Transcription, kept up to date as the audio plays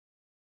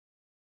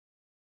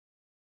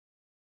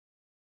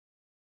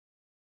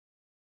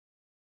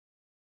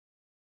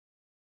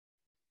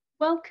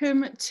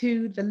Welcome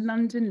to the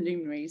London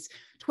Luminaries,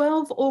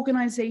 12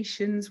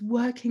 organisations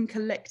working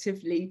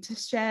collectively to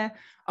share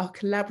our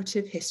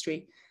collaborative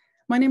history.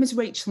 My name is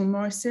Rachel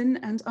Morrison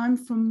and I'm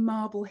from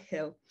Marble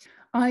Hill.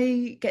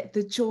 I get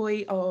the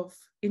joy of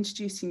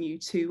introducing you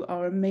to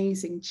our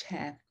amazing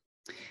chair.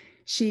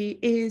 She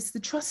is the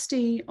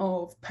trustee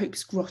of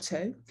Pope's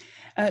Grotto.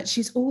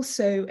 She's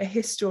also a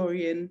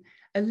historian,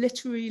 a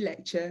literary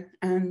lecturer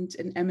and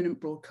an eminent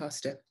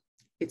broadcaster.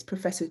 It's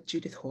Professor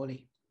Judith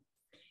Hawley.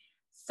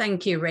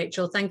 Thank you,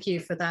 Rachel. Thank you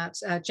for that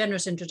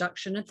generous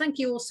introduction. And thank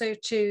you also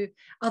to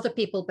other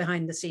people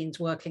behind the scenes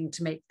working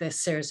to make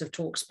this series of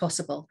talks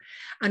possible.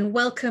 And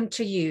welcome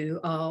to you,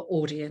 our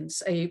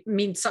audience. It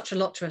means such a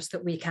lot to us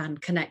that we can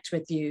connect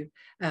with you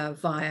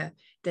via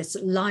this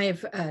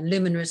live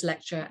Luminaries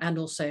lecture and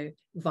also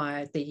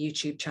via the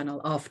YouTube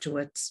channel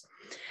afterwards.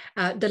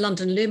 The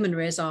London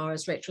Luminaries are,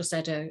 as Rachel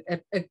said,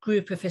 a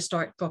group of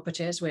historic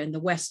properties. We're in the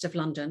west of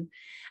London,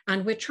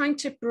 and we're trying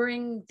to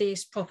bring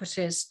these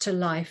properties to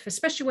life,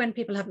 especially when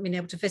people haven't been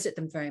able to visit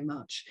them very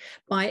much,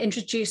 by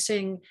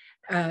introducing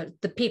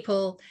the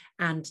people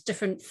and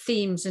different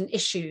themes and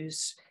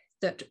issues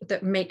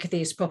that make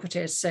these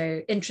properties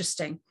so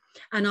interesting.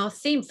 And our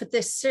theme for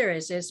this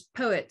series is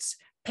poets,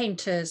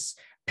 painters,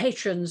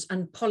 patrons,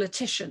 and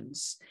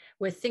politicians.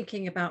 We're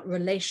thinking about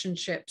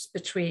relationships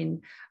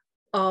between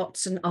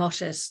arts and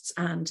artists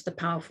and the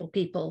powerful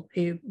people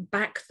who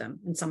back them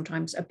and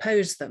sometimes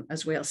oppose them,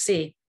 as we'll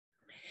see.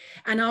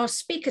 And our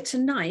speaker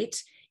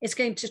tonight is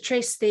going to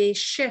trace the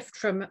shift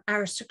from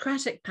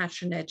aristocratic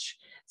patronage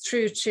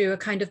through to a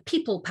kind of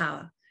people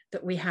power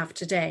that we have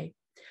today.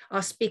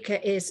 Our speaker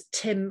is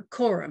Tim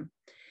Corum.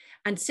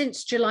 And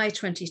since July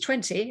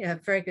 2020, a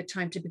very good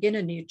time to begin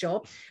a new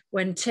job,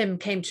 when Tim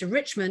came to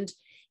Richmond,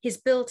 he's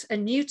built a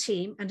new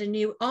team and a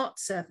new art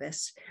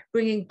service,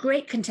 bringing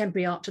great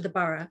contemporary art to the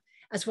borough,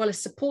 as well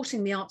as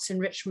supporting the arts in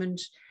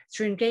Richmond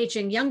through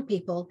engaging young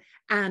people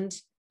and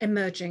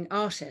emerging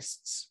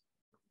artists.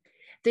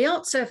 The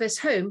Art Service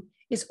home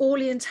is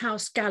Orleans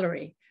House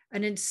Gallery,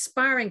 an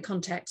inspiring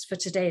context for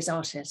today's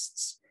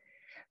artists.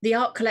 The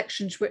art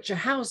collections which are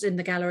housed in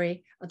the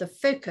gallery are the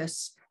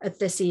focus of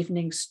this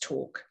evening's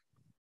talk.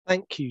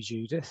 Thank you,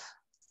 Judith.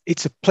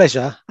 It's a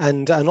pleasure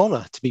and an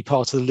honour to be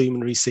part of the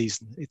Luminary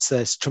season. It's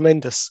a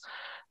tremendous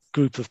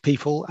group of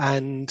people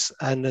and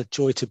a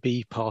joy to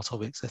be part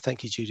of it. So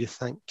thank you, Judith.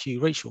 Thank you,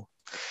 Rachel.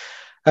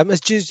 As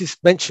Judith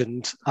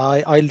mentioned,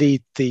 I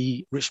lead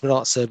the Richmond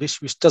Arts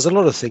Service, which does a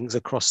lot of things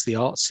across the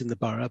arts in the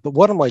borough. But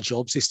one of my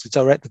jobs is to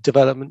direct the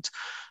development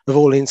of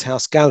Orleans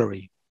House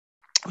Gallery,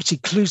 which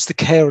includes the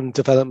care and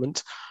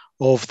development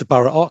of the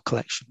borough art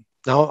collection.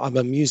 Now, I'm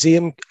a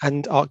museum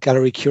and art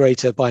gallery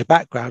curator by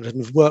background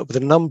and have worked with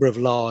a number of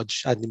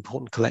large and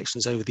important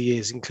collections over the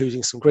years,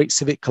 including some great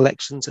civic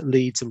collections at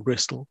Leeds and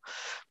Bristol,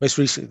 most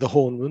recently the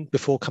Horniman,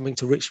 before coming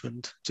to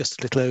Richmond just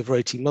a little over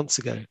 18 months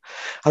ago. And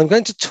I'm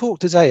going to talk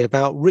today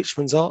about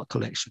Richmond's art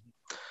collection,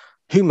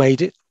 who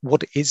made it,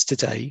 what it is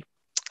today,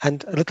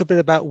 and a little bit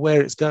about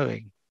where it's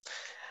going.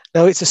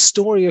 Now, it's a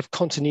story of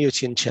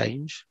continuity and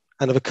change,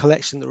 and of a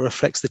collection that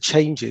reflects the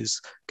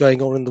changes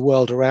going on in the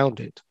world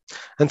around it.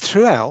 And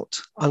throughout,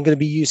 I'm going to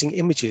be using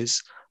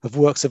images of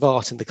works of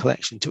art in the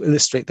collection to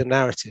illustrate the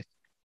narrative.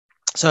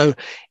 So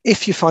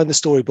if you find the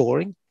story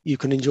boring, you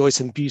can enjoy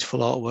some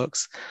beautiful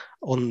artworks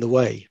on the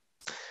way.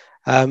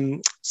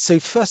 So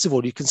first of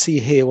all, you can see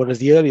here one of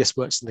the earliest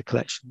works in the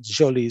collection,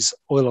 Joly's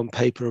oil on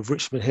paper of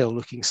Richmond Hill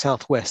looking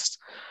southwest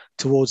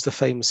towards the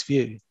famous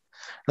view.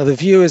 Now the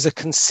view is a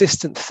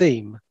consistent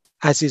theme,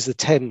 as is the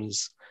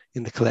Thames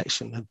in the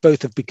collection, and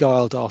both have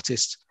beguiled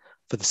artists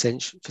for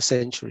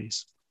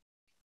centuries.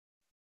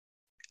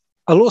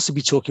 I'll also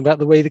be talking about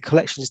the way the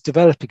collection is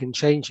developing and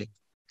changing.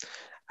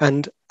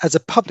 And as a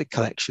public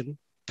collection,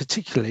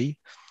 particularly,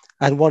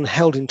 and one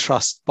held in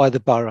trust by the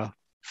borough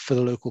for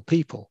the local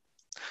people.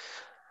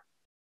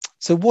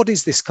 So what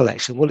is this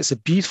collection? Well, it's a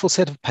beautiful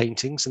set of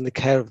paintings in the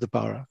care of the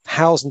borough,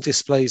 housed and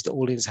displayed at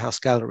Orleans House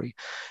Gallery,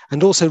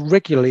 and also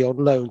regularly on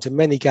loan to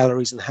many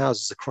galleries and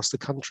houses across the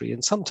country,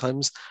 and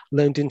sometimes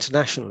loaned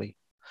internationally.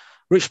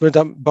 Richmond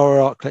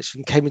Borough Art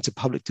Collection came into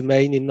public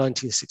domain in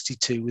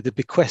 1962 with a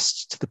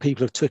bequest to the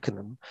people of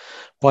Twickenham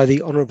by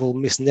the Honourable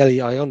Miss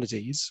Nellie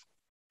Ionides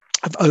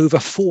of over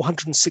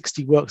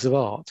 460 works of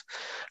art.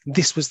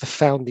 This was the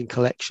founding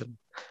collection.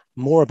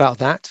 More about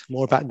that,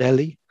 more about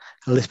Nellie,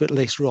 a little bit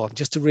later on.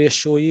 Just to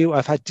reassure you,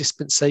 I've had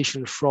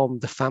dispensation from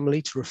the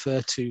family to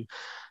refer to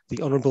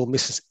the Honourable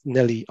Mrs.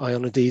 Nellie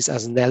Ionides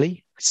as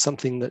Nellie. It's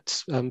something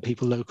that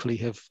people locally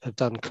have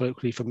done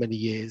colloquially for many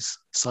years,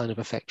 a sign of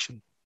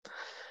affection.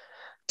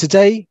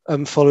 Today,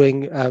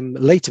 following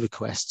later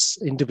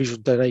bequests,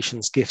 individual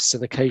donations, gifts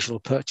and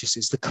occasional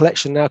purchases, the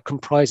collection now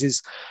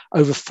comprises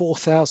over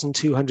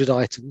 4,200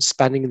 items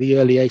spanning the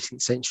early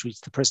 18th century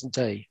to the present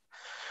day.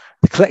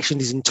 The collection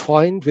is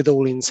entwined with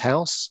Orleans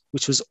House,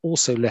 which was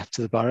also left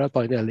to the borough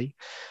by Nellie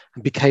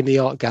and became the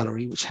art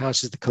gallery, which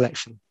houses the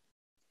collection,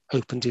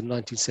 opened in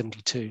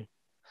 1972.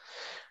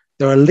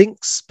 There are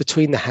links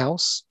between the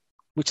house,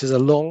 which has a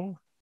long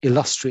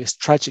illustrious,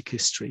 tragic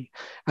history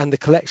and the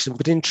collection,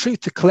 but in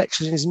truth, the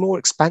collection is more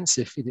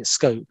expansive in its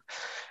scope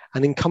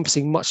and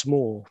encompassing much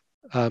more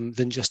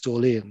than just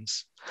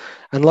Orleans.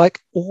 And like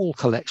all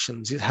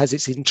collections, it has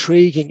its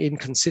intriguing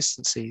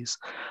inconsistencies,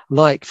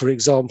 like, for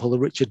example, the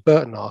Richard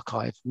Burton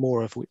archive,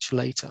 more of which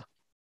later.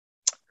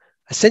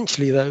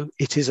 Essentially, though,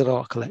 it is an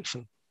art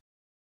collection.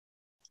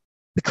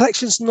 The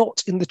collection's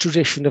not in the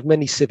tradition of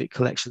many civic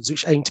collections,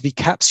 which aim to be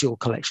capsule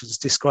collections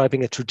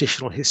describing a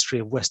traditional history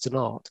of Western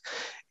art.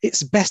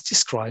 It's best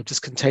described as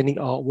containing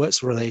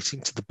artworks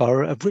relating to the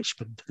borough of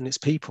Richmond and its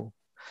people.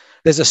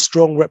 There's a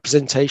strong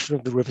representation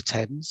of the River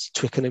Thames,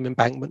 Twickenham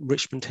Embankment,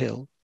 Richmond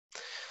Hill,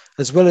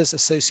 as well as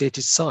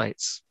associated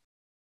sites.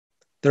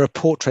 There are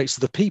portraits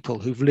of the people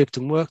who've lived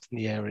and worked in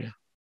the area.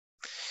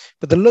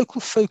 But the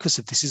local focus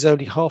of this is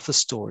only half the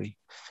story.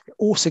 It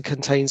also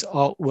contains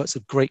artworks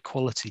of great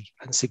quality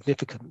and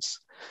significance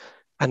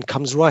and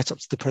comes right up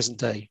to the present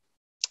day.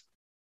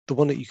 The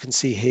one that you can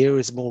see here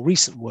is a more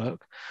recent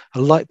work, a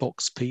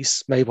lightbox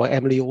piece made by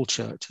Emily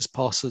Allchurch as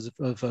part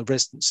of a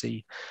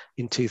residency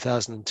in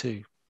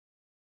 2002.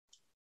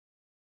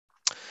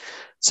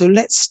 So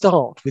let's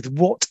start with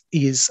what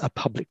is a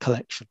public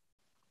collection.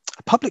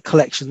 A public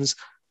collection's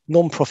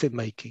non-profit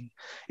making.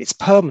 It's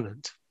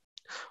permanent.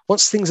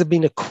 Once things have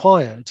been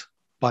acquired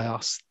by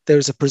us, there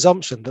is a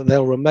presumption that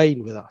they'll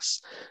remain with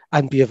us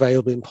and be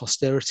available in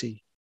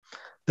posterity.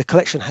 The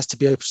collection has to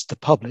be open to the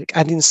public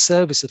and in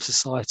service of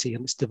society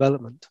and its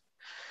development.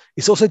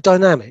 It's also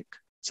dynamic,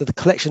 so the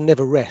collection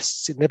never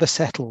rests, it never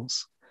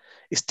settles.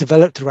 It's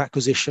developed through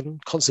acquisition,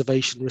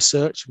 conservation,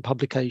 research and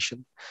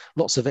publication,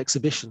 lots of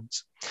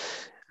exhibitions.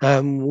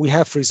 We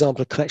have, for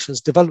example, a collections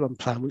development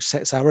plan which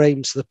sets our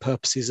aims for the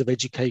purposes of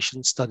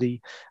education,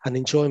 study and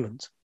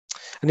enjoyment.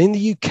 And in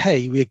the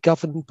UK, we are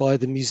governed by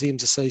the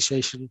Museums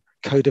Association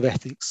Code of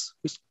Ethics,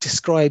 which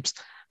describes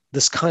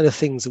this kind of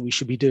things that we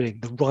should be doing,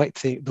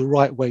 the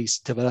right ways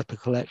to develop a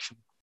collection.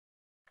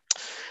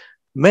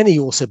 Many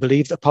also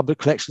believe that public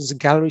collections and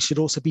galleries should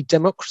also be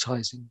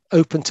democratizing,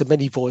 open to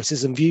many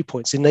voices and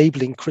viewpoints,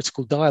 enabling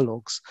critical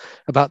dialogues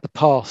about the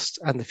past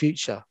and the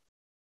future.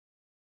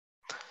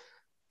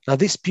 Now,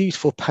 this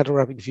beautiful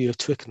panoramic view of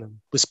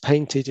Twickenham was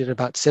painted in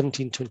about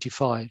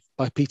 1725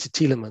 by Peter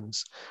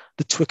Tielemans,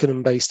 the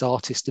Twickenham-based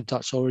artist of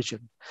Dutch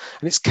origin.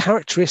 And it's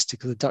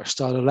characteristic of the Dutch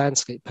style of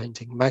landscape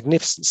painting,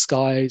 magnificent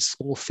skies,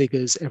 small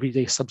figures,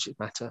 everyday subject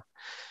matter.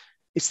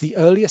 It's the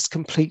earliest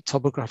complete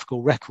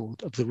topographical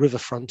record of the river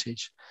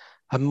frontage,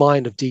 a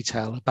mine of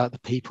detail about the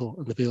people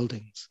and the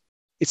buildings.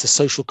 It's a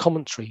social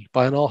commentary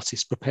by an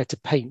artist prepared to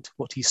paint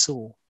what he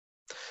saw.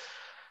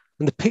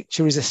 And the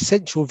picture is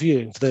essential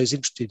viewing for those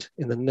interested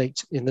in the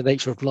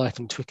nature of life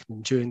in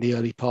Twickenham during the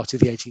early part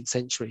of the 18th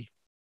century.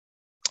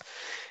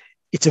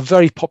 It's a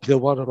very popular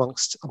one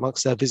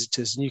amongst our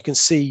visitors, and you can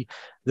see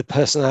the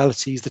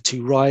personalities, the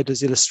two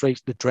riders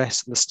illustrating the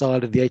dress and the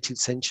style of the 18th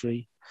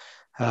century.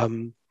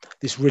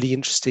 This really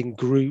interesting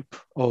group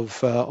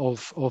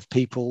of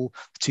people,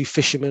 two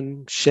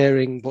fishermen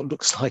sharing what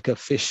looks like a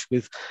fish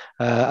with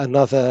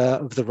another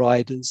of the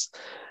riders,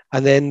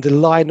 and then the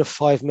line of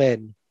 5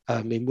 men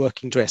in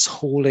working dress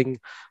hauling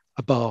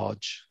a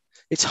barge.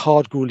 It's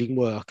hard, grueling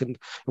work. And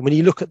when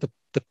you look at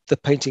the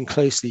painting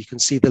closely, you can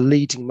see the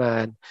leading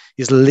man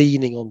is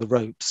leaning on the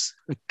ropes,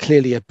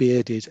 clearly a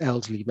bearded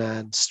elderly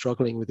man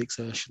struggling with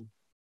exertion.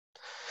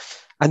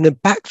 And the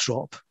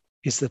backdrop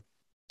is the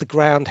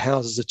ground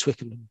houses of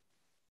Twickenham,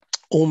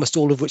 almost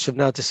all of which have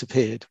now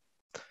disappeared.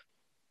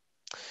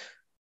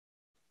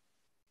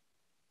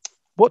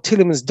 What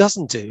Tielemans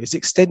doesn't do is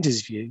extend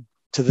his view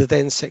to the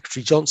then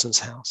Secretary Johnson's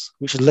house,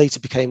 which later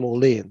became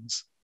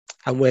Orleans,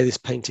 and where this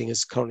painting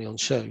is currently on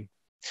show. And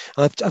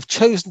I've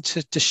chosen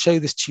to show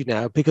this to you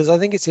now because I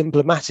think it's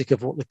emblematic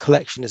of what the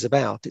collection is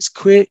about. It's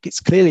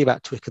clearly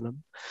about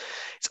Twickenham.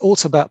 It's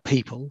also about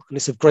people, and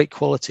it's of great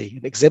quality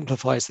and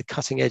exemplifies the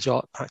cutting-edge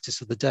art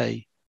practice of the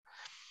day.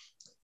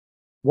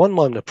 One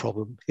minor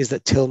problem is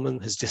that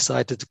Tillman has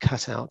decided to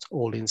cut out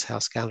Orleans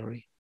House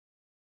Gallery.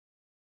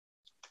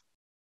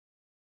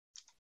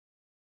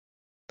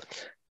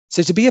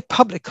 So to be a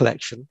public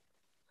collection,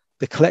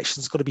 the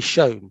collection's got to be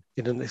shown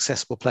in an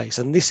accessible place.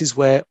 And this is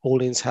where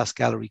Orleans House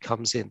Gallery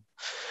comes in.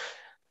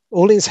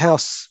 Orleans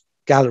House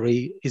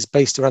Gallery is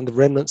based around the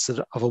remnants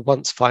of a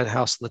once fine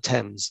house on the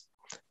Thames,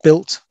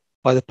 built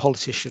by the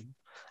politician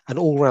and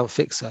all-round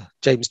fixer,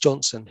 James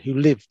Johnson, who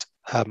lived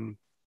and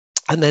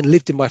then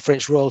lived in by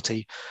French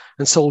royalty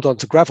and sold on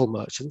to gravel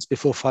merchants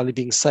before finally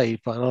being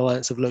saved by an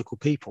alliance of local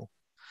people.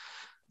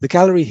 The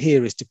gallery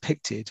here is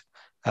depicted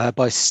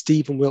by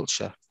Stephen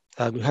Wiltshire,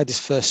 who had his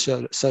first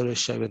solo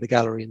show in the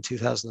gallery in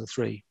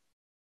 2003.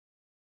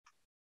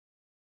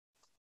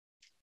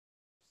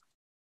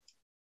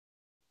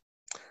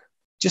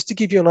 Just to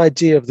give you an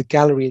idea of the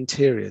gallery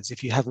interiors,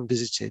 if you haven't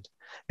visited,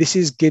 this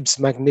is Gibbs'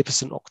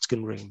 magnificent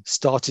octagon room,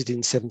 started in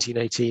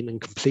 1718 and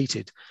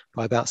completed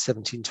by about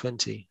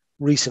 1720,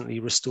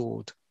 recently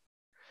restored.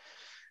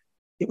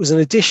 It was an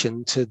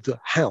addition to the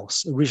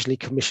house originally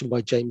commissioned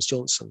by James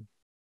Johnson,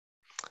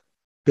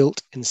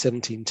 built in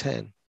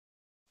 1710.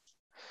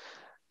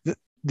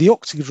 The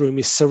octagon room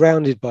is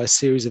surrounded by a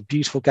series of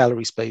beautiful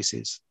gallery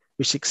spaces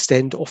which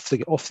extend off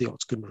the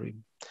octagon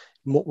room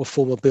in what were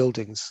former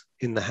buildings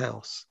in the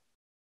house.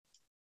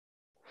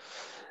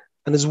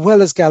 And as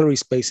well as gallery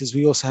spaces,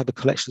 we also have a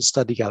collection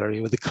study gallery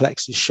where the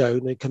collection is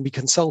shown and can be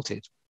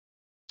consulted.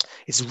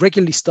 It's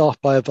regularly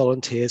staffed by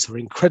volunteers who are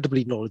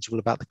incredibly knowledgeable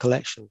about the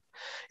collection.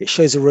 It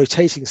shows a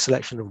rotating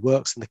selection of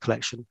works in the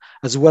collection,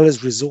 as well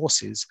as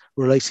resources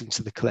relating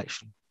to the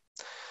collection.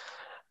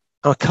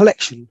 Our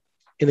collection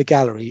in a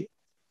gallery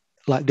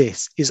like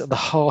this is at the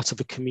heart of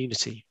a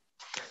community.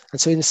 And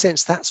so in a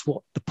sense, that's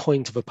what the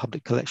point of a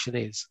public collection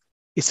is.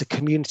 It's a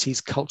community's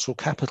cultural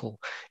capital.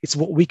 It's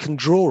what we can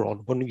draw on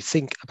when we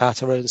think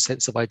about our own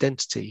sense of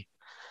identity.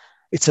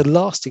 It's a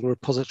lasting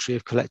repository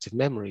of collective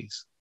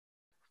memories,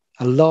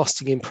 a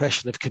lasting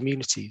impression of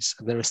communities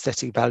and their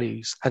aesthetic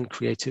values and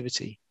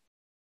creativity.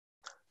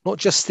 Not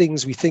just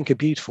things we think are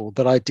beautiful,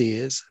 but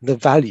ideas and the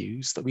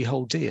values that we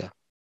hold dear.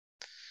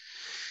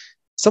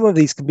 Some of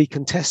these can be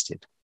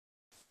contested.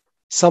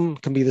 Some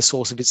can be the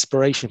source of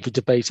inspiration for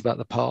debate about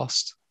the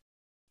past.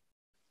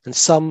 And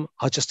some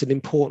are just an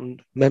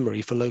important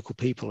memory for local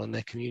people and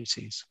their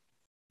communities.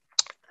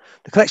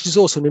 The collection is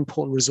also an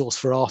important resource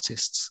for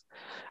artists,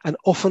 and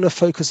often a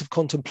focus of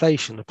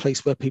contemplation, a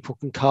place where people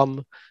can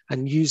come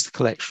and use the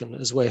collection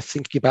as a way of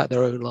thinking about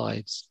their own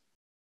lives.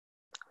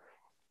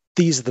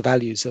 These are the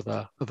values of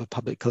a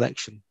public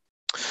collection.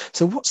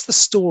 So what's the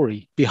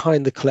story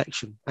behind the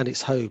collection and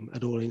its home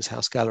at Orleans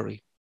House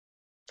Gallery?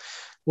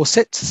 Well,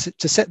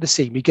 to set the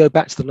scene, we go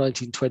back to the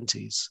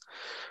 1920s,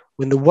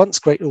 when the once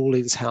great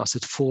Orleans House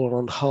had fallen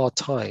on hard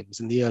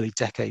times in the early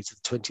decades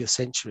of the 20th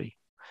century.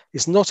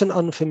 It's not an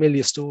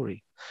unfamiliar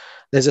story.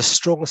 There's a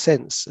strong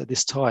sense at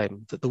this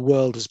time that the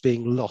world was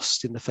being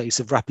lost in the face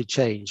of rapid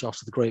change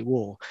after the Great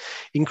War,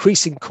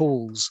 increasing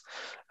calls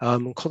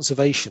on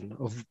conservation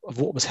of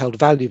what was held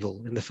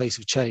valuable in the face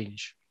of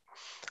change,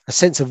 a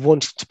sense of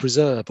wanting to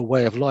preserve a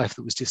way of life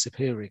that was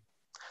disappearing.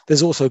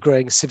 There's also a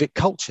growing civic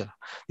culture,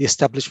 the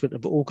establishment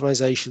of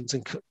organisations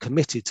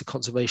committed to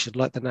conservation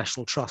like the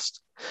National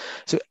Trust.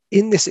 So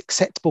in this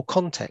acceptable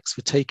context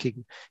for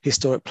taking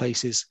historic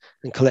places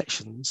and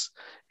collections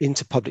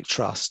into public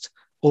trust,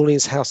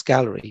 Orleans House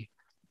Gallery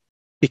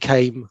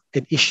became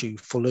an issue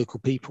for local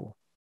people.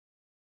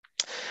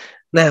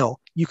 Now,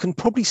 you can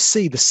probably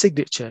see the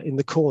signature in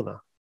the corner.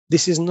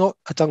 This is not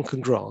a Duncan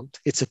Grant,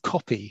 it's a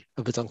copy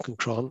of a Duncan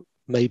Grant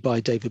made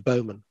by David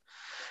Bowman.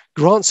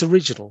 Grant's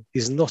original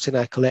is not in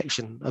our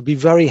collection. I'd be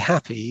very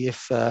happy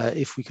if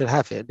we could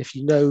have it. If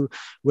you know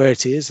where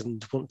it is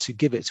and want to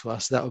give it to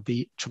us, that would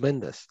be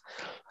tremendous.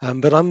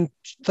 But I'm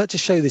glad to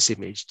show this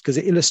image because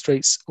it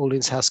illustrates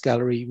Orleans House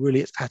Gallery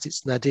really at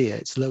its nadir,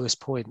 its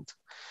lowest point.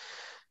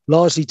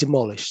 Largely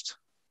demolished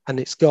and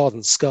its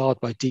gardens scarred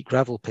by deep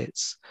gravel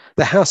pits.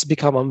 The house had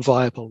become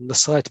unviable and the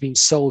site had been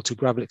sold to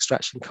gravel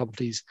extraction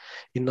companies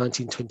in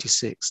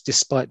 1926,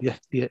 despite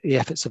the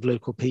efforts of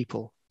local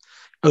people.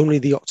 Only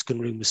the octagon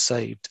room was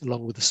saved,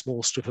 along with a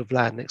small strip of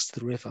land next to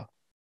the river.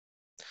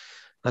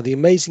 Now, the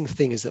amazing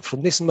thing is that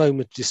from this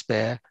moment of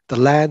despair, the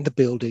land, the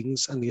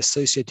buildings, and the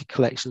associated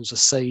collections are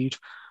saved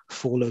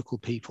for local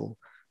people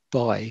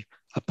by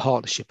a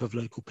partnership of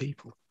local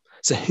people.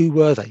 So who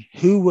were they?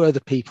 Who were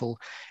the people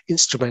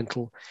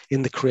instrumental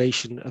in the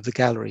creation of the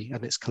gallery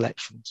and its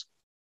collections?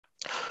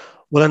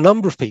 Well, a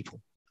number of people,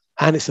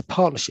 and it's a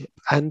partnership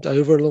and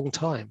over a long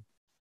time.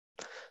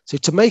 So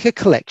to make a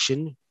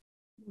collection,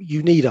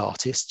 you need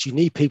artists, you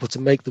need people to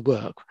make the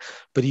work,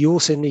 but you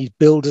also need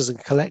builders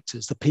and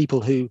collectors, the people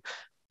who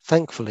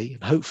thankfully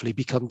and hopefully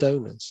become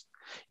donors.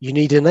 You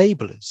need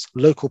enablers,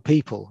 local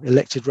people,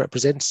 elected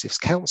representatives,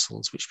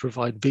 councils, which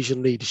provide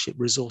vision, leadership,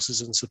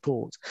 resources and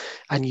support.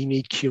 And you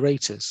need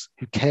curators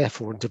who care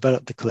for and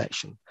develop the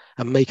collection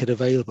and make it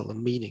available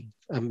and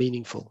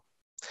meaningful.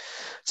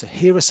 So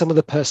here are some of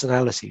the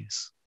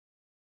personalities.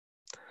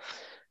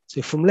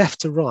 So from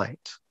left to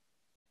right,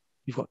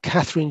 you've got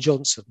Catherine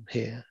Johnson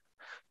here,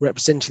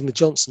 representing the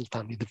Johnson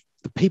family,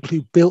 the people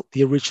who built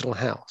the original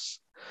house.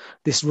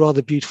 This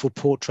rather beautiful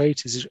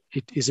portrait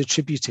is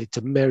attributed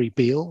to Mary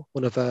Beale,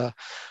 one of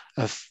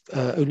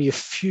only a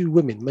few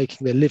women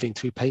making their living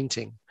through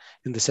painting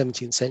in the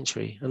 17th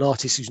century, an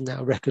artist who's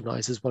now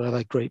recognised as one of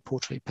our great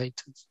portrait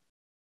painters.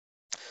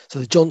 So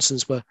the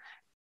Johnsons were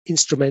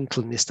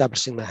instrumental in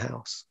establishing the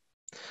house.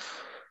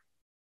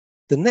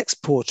 The next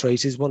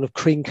portrait is one of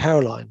Queen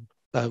Caroline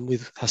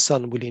with her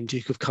son, William,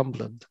 Duke of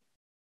Cumberland.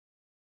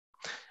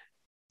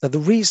 Now, the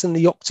reason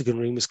the octagon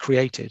room was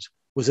created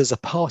was as a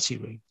party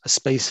room, a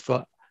space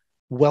for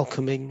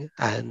welcoming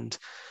and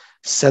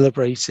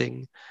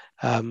celebrating.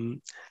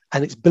 And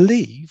it's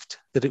believed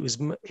that it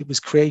was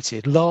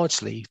created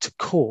largely to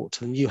court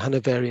the new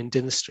Hanoverian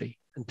dynasty,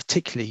 and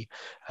particularly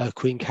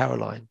Queen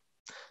Caroline.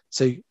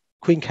 So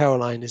Queen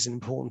Caroline is an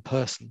important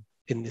person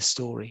in this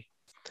story.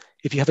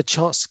 If you have a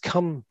chance to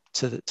come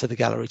to the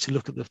gallery to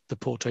look at the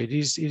portrait,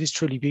 it is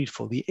truly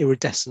beautiful. The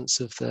iridescence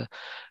of the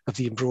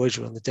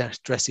embroidery on the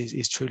dress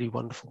is truly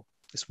wonderful.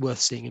 It's worth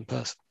seeing in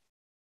person.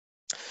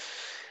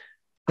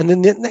 And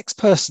then the next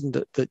person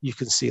that you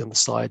can see on the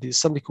slide is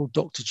somebody called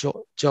Dr.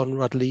 John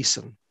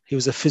Rudd-Leeson. He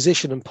was a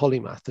physician and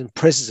polymath and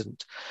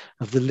president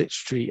of the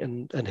Literary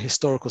and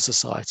Historical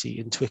Society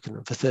in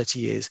Twickenham for 30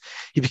 years.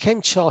 He became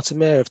Charter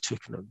Mayor of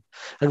Twickenham,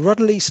 and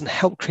Rudd-Leeson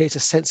helped create a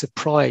sense of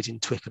pride in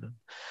Twickenham.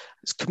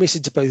 It's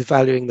committed to both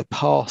valuing the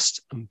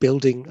past and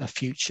building a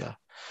future.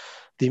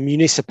 The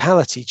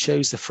municipality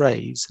chose the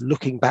phrase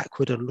 "looking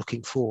backward and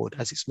looking forward"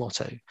 as its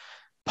motto,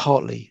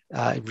 partly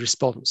in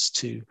response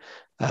to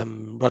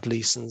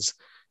Rudd-Leeson's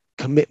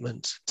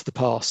commitment to the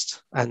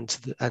past and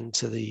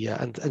to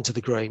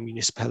the growing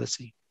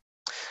municipality.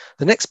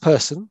 The next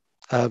person,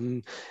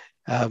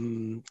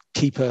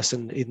 key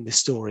person in this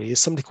story, is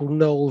somebody called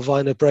Noel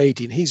Viner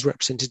Brady, and he's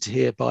represented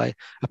here by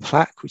a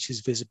plaque which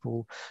is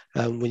visible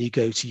when you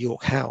go to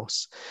York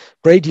House.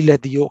 Brady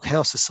led the York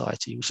House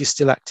Society, which is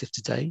still active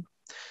today,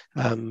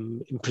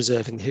 in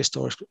preserving the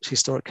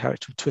historic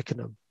character of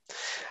Twickenham.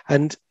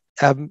 And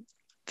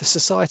the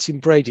society in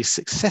Brady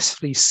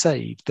successfully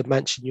saved the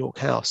mansion York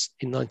House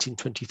in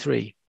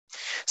 1923.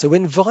 So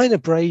when Viner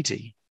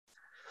Brady,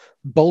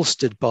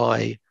 bolstered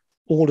by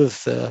all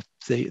of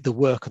the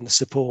work and the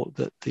support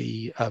that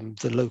the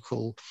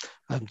local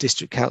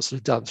district council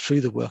had done through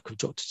the work of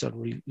Dr.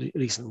 John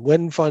Leeson,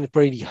 when Viner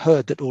Brady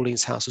heard that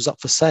Orleans House was up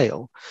for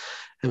sale,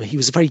 he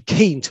was very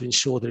keen to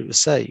ensure that it was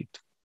saved.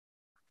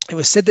 It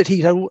was said that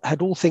he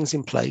had all things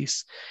in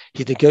place.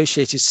 He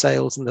negotiated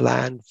sales in the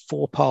land,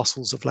 4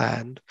 parcels of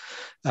land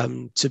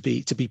to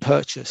be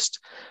purchased.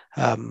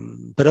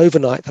 But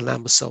overnight, the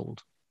land was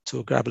sold to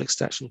a gravel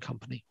extraction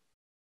company.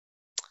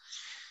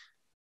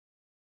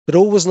 But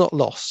all was not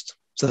lost.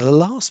 So the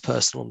last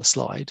person on the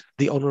slide,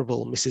 the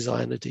Honourable Mrs.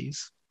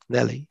 Ionides,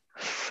 Nellie,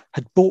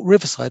 had bought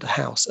Riverside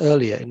House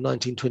earlier in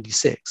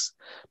 1926.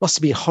 Must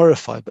have been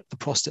horrified at the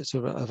prospect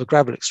of a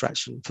gravel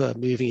extraction firm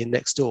moving in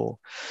next door.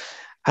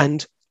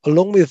 And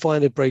along with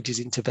Viner Brady's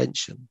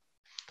intervention,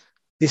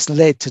 this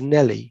led to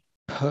Nellie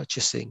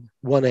purchasing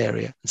one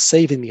area and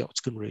saving the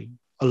Octagon Room,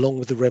 along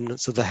with the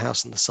remnants of the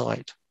house and the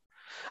site.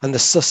 And the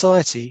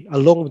society,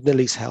 along with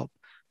Nellie's help,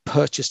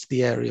 purchased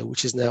the area,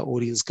 which is now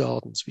Orleans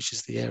Gardens, which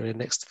is the area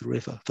next to the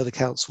river, for the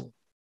council.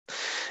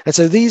 And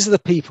so these are the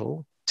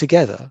people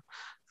together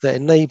that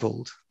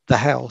enabled the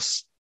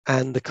house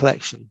and the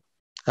collection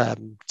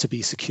to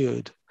be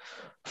secured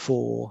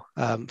for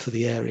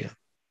the area.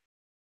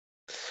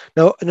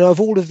 Now, of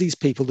all of these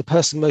people, the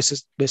person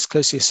most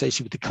closely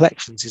associated with the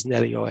collections is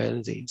Nellie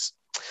Ionides.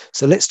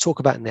 So let's talk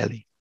about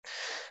Nellie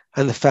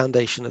and the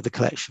foundation of the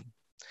collection.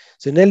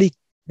 So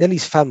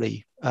Nellie's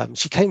family,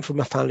 she came from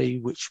a family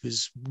which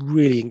was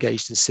really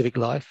engaged in civic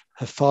life.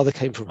 Her father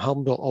came from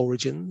humble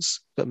origins,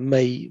 but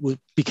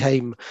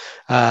became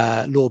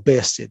Lord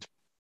Bearsted,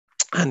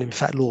 and in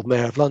fact Lord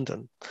Mayor of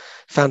London,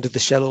 founded the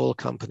Shell Oil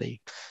Company.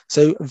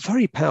 So a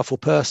very powerful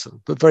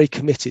person, but very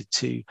committed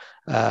to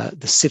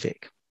the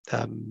civic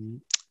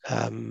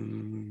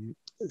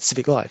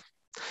life.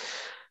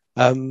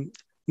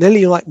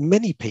 Nellie, like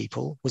many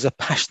people, was a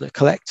passionate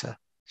collector.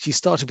 She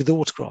started with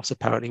autographs,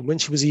 apparently, when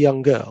she was a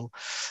young girl,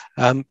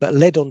 but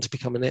led on to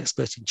become an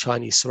expert in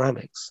Chinese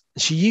ceramics.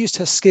 And she used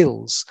her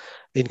skills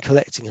in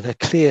collecting and her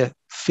clear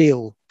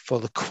feel for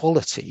the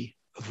quality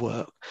of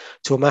work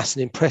to amass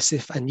an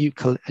impressive and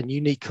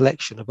unique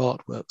collection of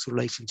artworks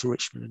relating to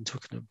Richmond and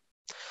Twickenham.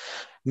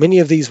 Many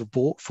of these were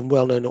bought from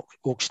well-known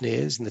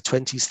auctioneers in the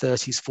 20s,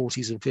 30s,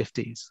 40s, and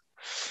 50s.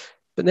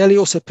 But Nellie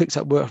also picked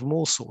up work from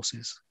all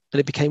sources, and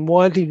it became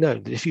widely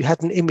known that if you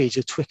had an image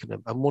of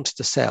Twickenham and wanted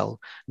to sell,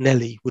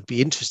 Nellie would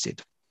be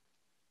interested.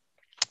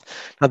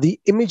 Now, the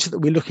image that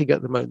we're looking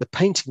at the moment, the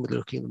painting we're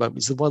looking at the moment,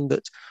 is the one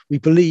that we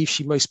believe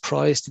she most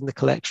prized in the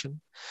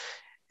collection.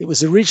 It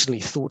was originally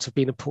thought to have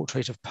been a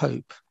portrait of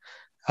Pope,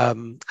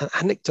 and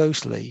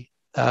anecdotally,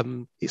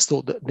 it's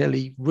thought that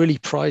Nellie really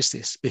prized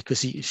this because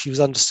she was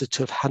understood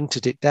to have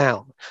hunted it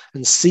down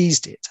and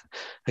seized it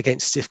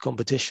against stiff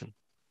competition.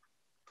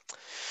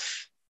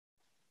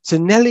 So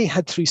Nellie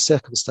had, through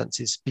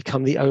circumstances,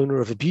 become the owner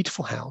of a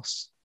beautiful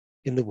house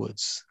in the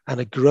woods and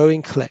a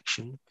growing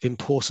collection of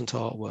important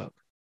artwork.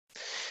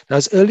 Now,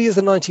 as early as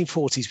the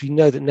 1940s, we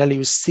know that Nellie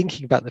was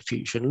thinking about the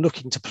future and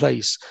looking to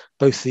place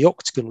both the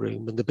Octagon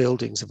Room and the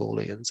buildings of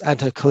Orleans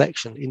and her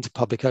collection into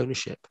public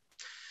ownership.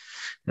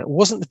 Now, it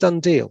wasn't a done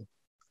deal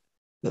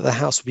that the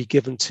house would be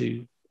given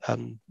to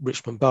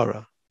Richmond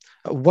Borough.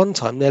 At one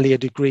time, Nellie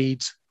had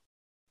agreed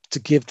to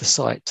give the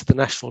site to the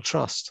National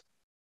Trust.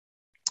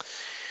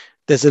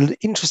 There's an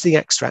interesting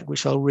extract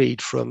which I'll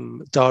read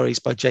from diaries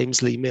by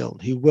James Lee Milne,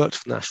 who worked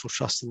for the National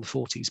Trust in the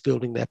 40s,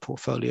 building their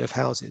portfolio of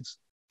houses.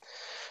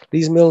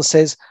 Lee Milne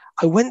says,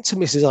 "I went to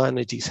Mrs.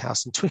 Ionides'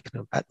 house in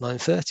Twickenham at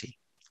 9:30.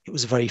 It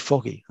was very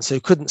foggy, and so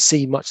couldn't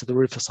see much of the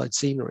riverside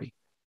scenery.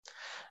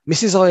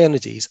 Mrs.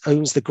 Ionides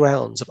owns the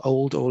grounds of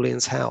Old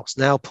Orleans House,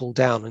 now pulled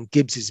down, and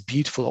Gibbs's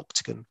beautiful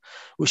octagon,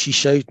 which she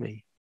showed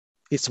me.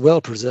 It's well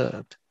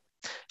preserved.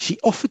 She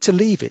offered to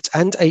leave it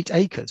and 8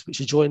 acres, which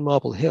adjoin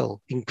Marble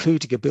Hill,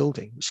 including a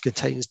building which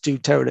contains 2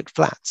 derelict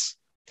flats.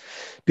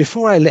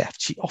 Before I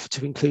left, she offered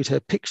to include her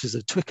pictures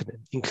of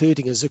Twickenham,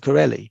 including a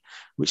Zuccarelli,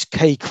 which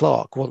K.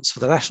 Clark wants for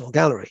the National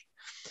Gallery.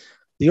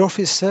 The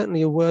offer is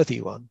certainly a worthy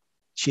one.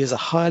 She is a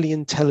highly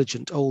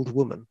intelligent old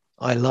woman.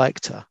 I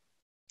liked her.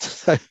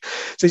 So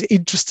it's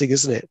interesting,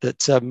 isn't it, that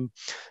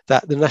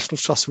that the National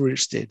Trust were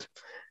interested.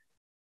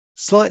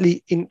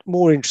 Slightly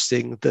more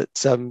interesting that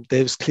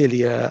there was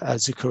clearly a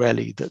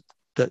Zuccarelli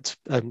that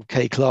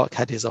Kay Clark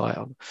had his eye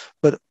on,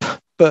 but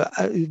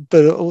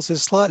also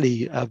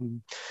slightly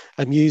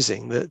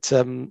amusing that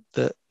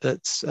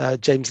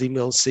James Lee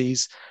Mills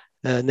sees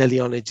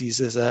Nellie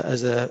Onides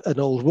as an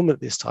old woman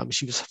at this time.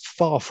 She was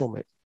far from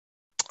it.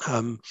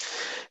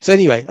 So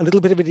anyway, a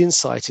little bit of an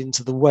insight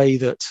into the way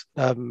that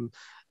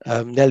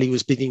Nellie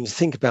was beginning to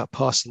think about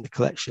passing the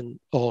collection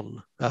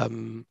on,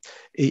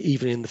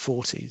 even in the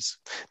 40s.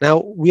 Now,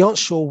 we aren't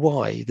sure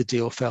why the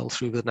deal fell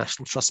through the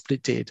National Trust, but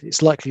it did.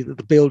 It's likely that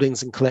the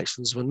buildings and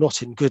collections were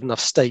not in good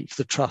enough state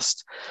for the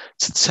Trust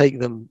to take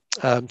them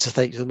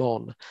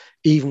on,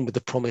 even with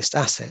the promised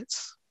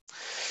assets.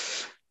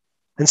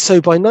 And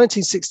so by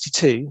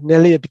 1962,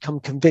 Nellie had become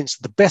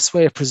convinced that the best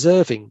way of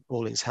preserving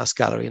Allings House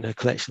Gallery and her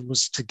collection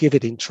was to give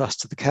it in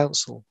trust to the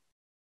council.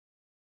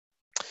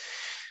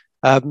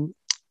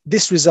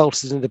 This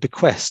resulted in a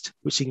bequest,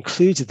 which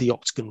included the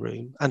Octagon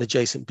Room and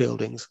adjacent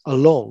buildings,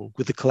 along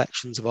with the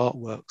collections of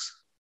artworks.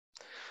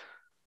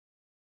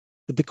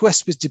 The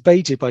bequest was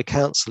debated by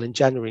council in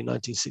January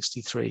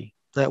 1963.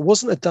 Now, it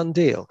wasn't a done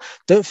deal.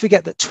 Don't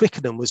forget that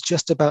Twickenham was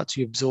just about to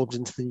be absorbed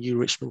into the new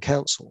Richmond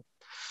Council.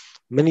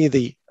 Many of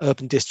the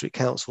urban district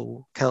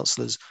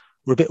councillors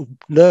were a bit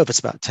nervous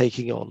about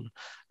taking on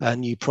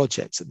new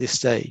projects at this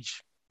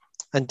stage.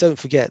 And don't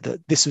forget that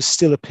this was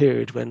still a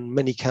period when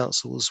many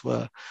councils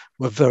were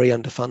very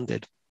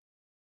underfunded.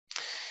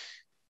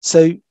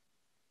 So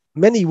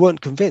many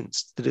weren't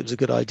convinced that it was a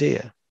good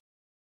idea.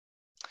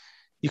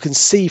 You can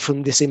see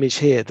from this image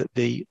here that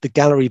the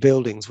gallery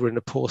buildings were in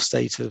a poor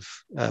state of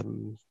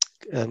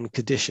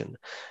condition.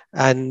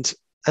 And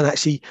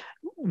actually,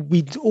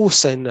 we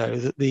also know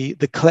that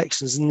the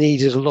collections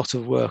needed a lot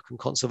of work and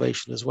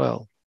conservation as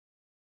well.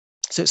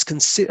 So it's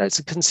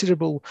a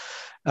considerable,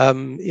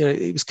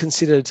 it was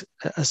considered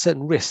a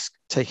certain risk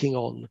taking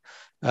on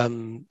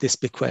this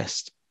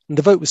bequest. And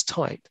the vote was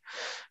tight,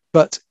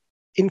 but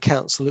in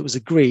council it was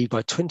agreed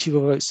by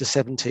 24 votes to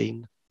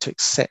 17 to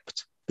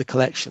accept the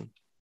collection.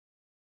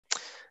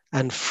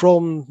 And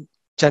from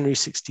January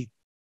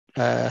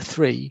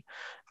 63,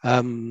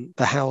 the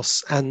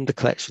house and the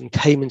collection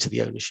came into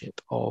the ownership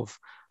of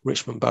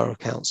Richmond Borough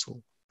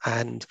Council.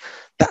 And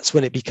that's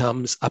when it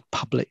becomes a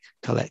public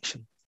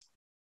collection.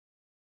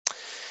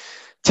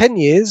 10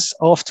 years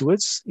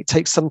afterwards, it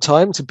takes some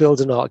time to build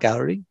an art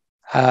gallery.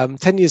 10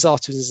 years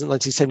afterwards, in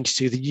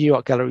 1972, the New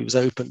Art Gallery was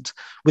opened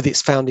with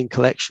its founding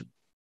collection.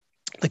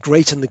 The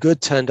Great and the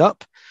Good turned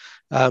up,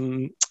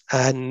 and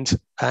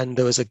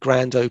there was a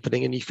grand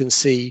opening, and you can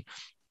see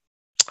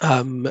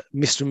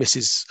Mr. and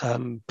Mrs.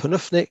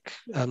 Panufnik,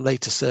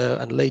 later Sir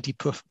and Lady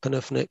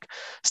Panufnik,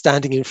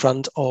 standing in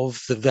front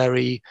of the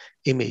very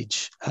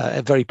image,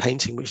 a very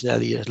painting which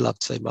Nellie had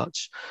loved so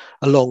much,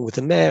 along with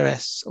the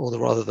mayoress, or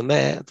rather the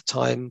mayor at the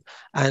time,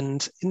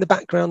 and in the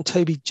background,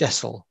 Toby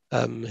Jessel,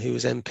 who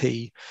was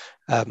MP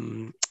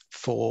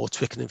for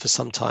Twickenham for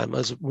some time,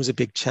 was a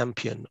big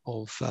champion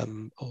of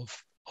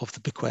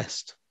the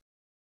bequest.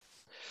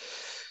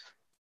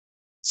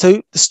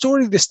 So the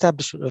story of the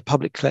establishment of a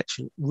public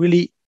collection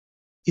really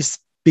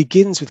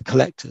begins with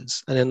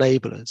collectors and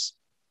enablers.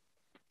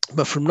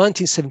 But from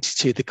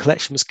 1972, the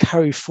collection was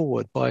carried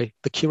forward by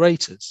the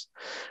curators,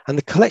 and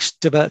the collection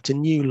developed a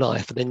new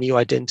life and a new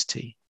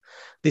identity.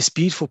 This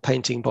beautiful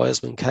painting by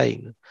Osman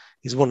Kane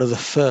is one of the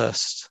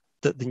first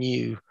that the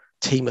new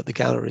team at the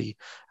gallery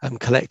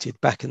collected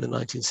back in the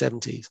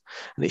 1970s.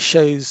 And it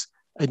shows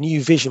a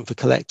new vision for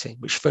collecting,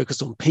 which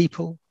focused on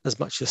people as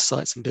much as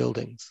sites and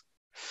buildings.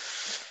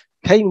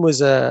 Kane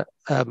was a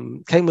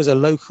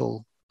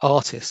local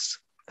artist,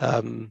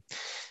 born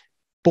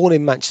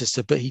in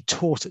Manchester, but he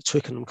taught at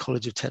Twickenham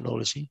College of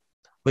Technology,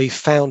 where he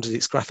founded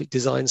its graphic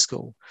design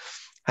school.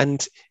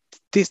 And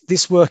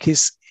this work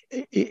is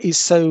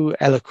so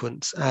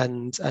eloquent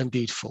and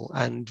beautiful,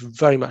 and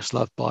very much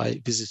loved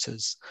by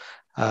visitors.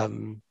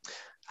 And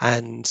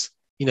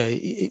you know,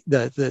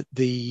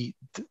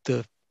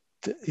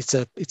 it's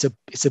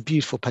a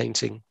beautiful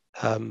painting,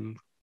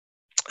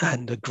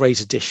 and a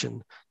great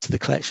addition to the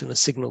collection, and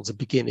signals a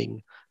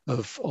beginning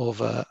of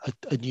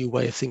a new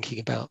way of thinking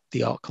about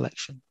the art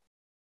collection.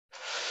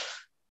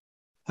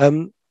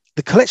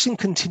 The collection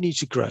continued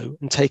to grow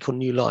and take on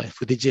new life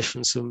with the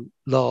addition of some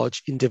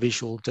large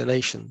individual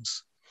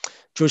donations.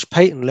 George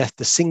Peyton left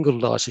the single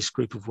largest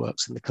group of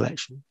works in the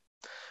collection.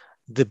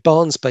 The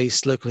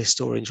Barnes-based local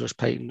historian George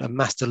Peyton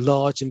amassed a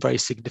large and very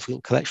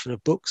significant collection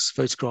of books,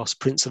 photographs,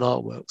 prints and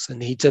artworks,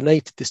 and he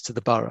donated this to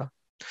the borough.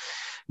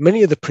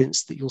 Many of the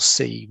prints that you'll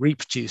see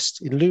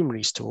reproduced in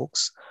Luminaries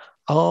talks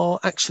are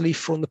actually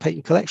from the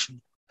Peyton collection.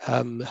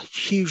 A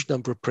huge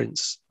number of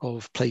prints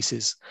of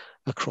places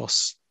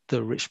across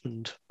the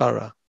Richmond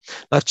borough.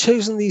 I've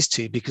chosen these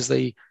two because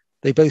they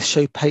both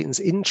show Peyton's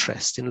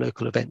interest in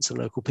local events and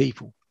local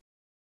people.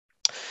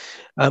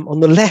 On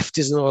the left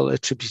is an oil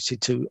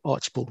attributed to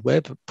Archibald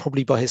Webb,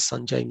 probably by his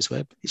son James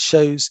Webb. It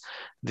shows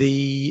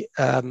the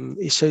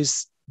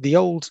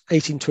old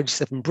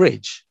 1827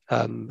 bridge,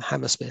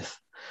 Hammersmith,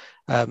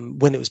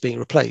 when it was being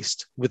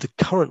replaced with the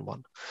current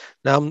one.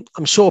 Now,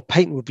 I'm sure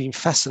Peyton would have been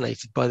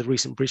fascinated by the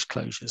recent bridge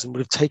closures and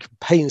would have taken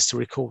pains to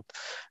record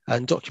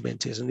and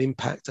document it and the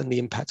impact on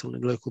the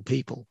local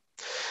people.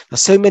 Now,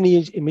 so many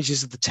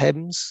images of the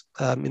Thames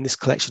in this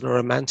collection are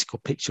romantic or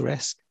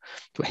picturesque,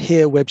 but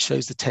here Webb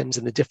shows the Thames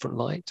in a different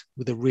light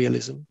with a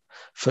realism,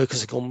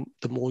 focusing on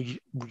the more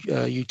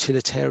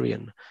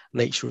utilitarian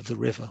nature of the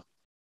river.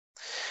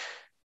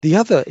 The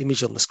other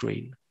image on the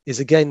screen is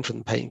again from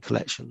the Peyton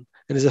collection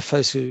and is a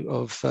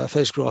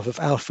photograph of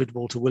Alfred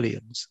Walter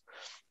Williams,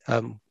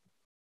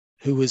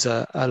 who was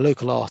a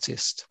local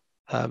artist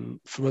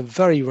from a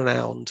very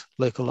renowned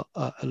local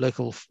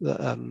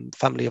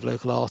family of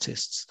local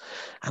artists.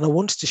 And I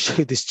wanted to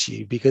show this to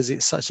you because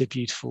it's such a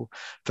beautiful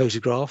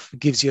photograph. It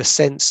gives you a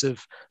sense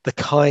of the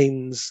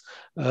kind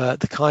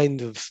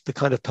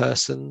of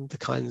person,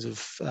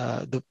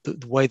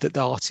 the way that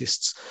the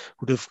artists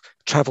would have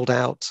travelled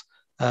out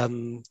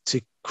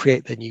to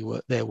create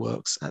their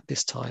works at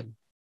this time.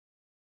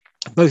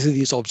 Both of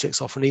these objects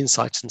offer an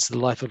insight into the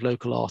life of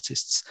local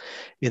artists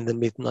in the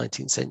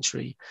mid-19th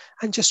century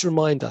and just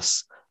remind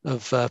us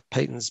of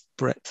Peyton's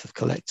breadth of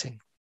collecting.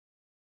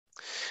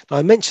 Now,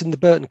 I mentioned the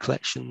Burton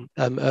collection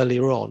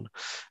earlier on.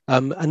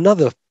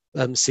 Another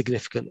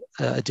significant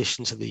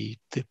addition to the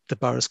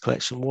borough's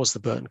collection was the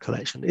Burton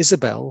collection.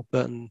 Isabel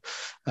Burton,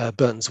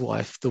 Burton's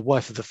wife, the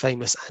wife of the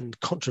famous and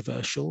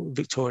controversial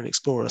Victorian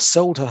explorer,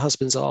 sold her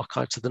husband's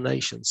archive to the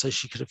nation so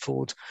she could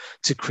afford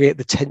to create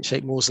the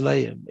tent-shaped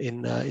mausoleum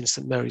in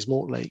St Mary's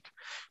Mortlake,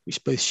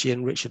 which both she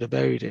and Richard are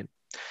buried in.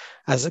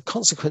 As a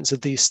consequence of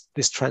this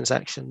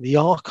transaction, the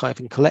archive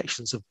and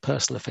collections of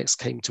personal effects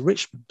came to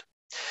Richmond.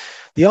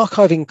 The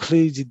archive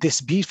included this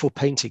beautiful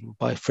painting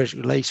by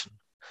Frederick Leighton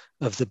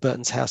of the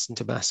Burton's house in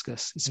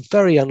Damascus. It's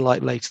very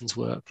unlike Leighton's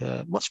work,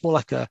 much more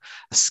like a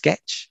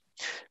sketch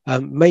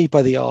made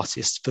by the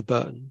artist for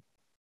Burton,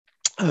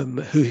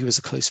 who he was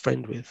a close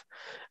friend with.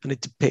 And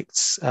it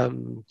depicts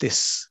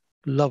this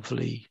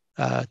lovely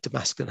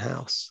Damascus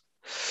house.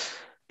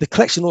 The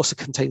collection also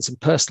contains some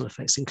personal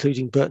effects,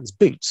 including Burton's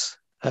boots,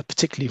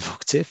 particularly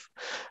evocative.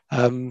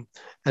 And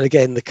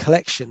again, the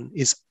collection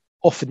is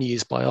often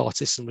used by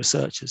artists and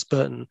researchers.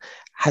 Burton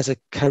has a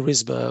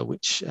charisma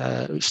which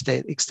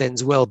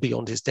extends well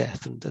beyond his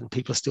death, and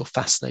people are still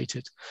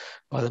fascinated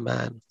by the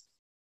man.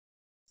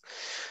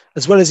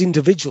 As well as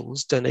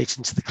individuals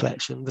donating to the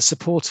collection, the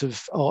support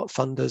of art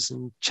funders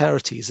and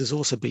charities has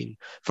also been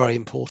very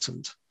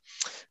important.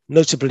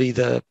 Notably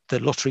the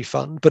Lottery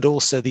Fund, but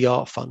also the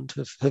Art Fund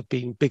have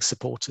been big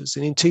supporters.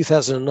 And in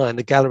 2009,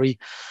 the gallery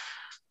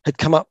had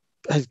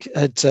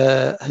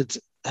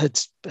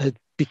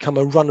become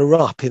a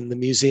runner-up in the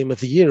Museum of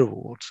the Year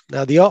award.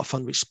 Now, the Art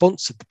Fund, which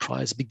sponsored the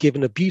prize, had been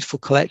given a beautiful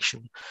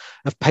collection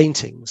of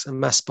paintings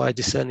amassed by a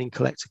discerning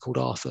collector called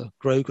Arthur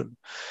Grogan.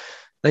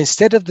 Now,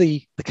 instead of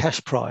the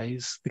cash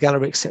prize, the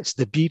gallery accepted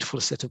a beautiful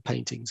set of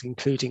paintings,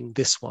 including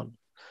this one.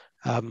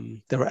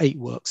 There are 8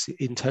 works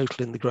in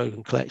total in the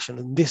Grogan collection,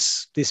 and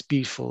this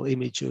beautiful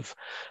image of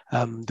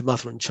the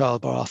mother and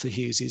child by Arthur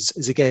Hughes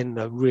is again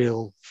a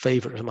real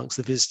favourite amongst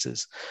the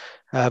visitors.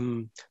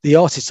 The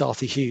artist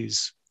Arthur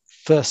Hughes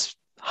first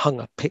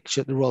hung a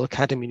picture at the Royal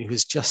Academy when he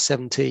was just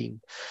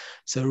 17,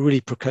 so a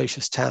really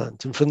precocious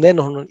talent. And from then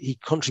on, he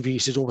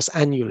contributed almost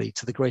annually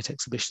to the great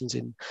exhibitions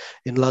in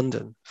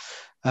London.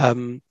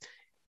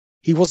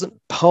 He wasn't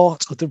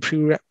part of the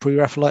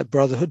Pre-Raphaelite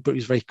Brotherhood, but he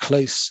was very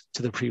close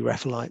to the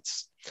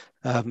Pre-Raphaelites,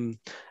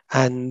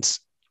 and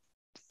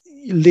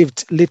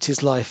lived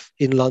his life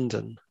in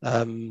London,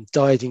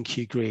 died in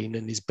Kew Green,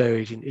 and is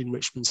buried in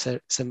Richmond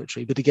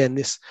Cemetery. But again,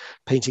 this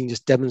painting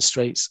just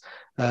demonstrates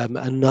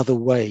another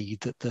way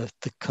that the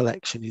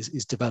collection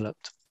is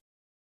developed.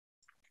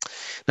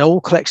 Now,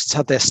 all collections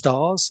have their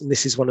stars, and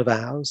this is one of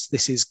ours.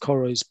 This is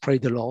Corot's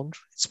Pré de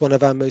Londres. It's one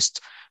of our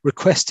most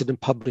requested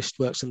and published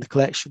works in the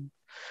collection.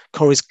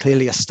 Corot is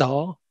clearly a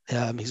star.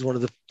 He's one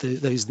of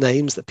those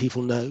names that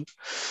people know.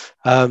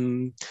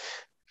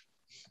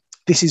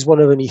 This is one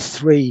of only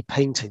 3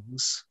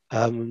 paintings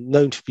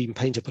known to have been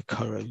painted by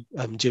Corot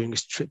during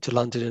his trip to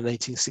London in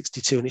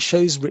 1862. And it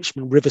shows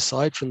Richmond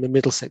Riverside from the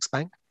Middlesex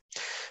Bank,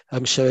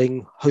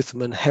 showing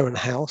Horniman Heron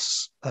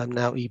House,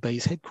 now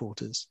eBay's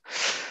headquarters.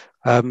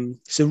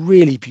 It's a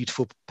really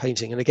beautiful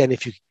painting. And again,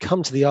 if you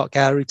come to the art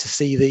gallery to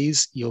see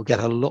these, you'll get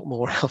a lot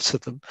more out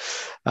of them.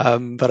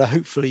 But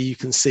hopefully you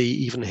can see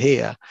even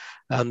here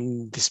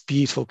this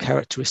beautiful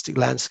characteristic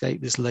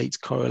landscape, this late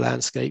Corot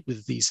landscape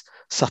with these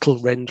subtle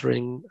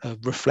rendering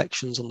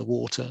reflections on the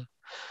water.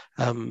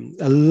 A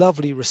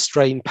lovely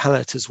restrained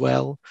palette as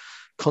well,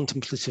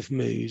 contemplative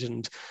mood,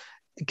 and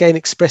again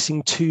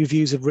expressing 2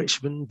 views of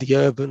Richmond, the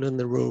urban and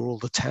the rural,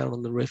 the town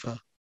and the river.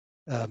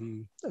 A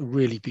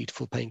really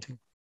beautiful painting.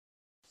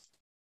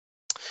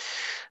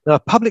 Now, a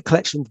public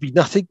collection would be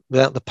nothing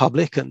without the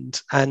public, and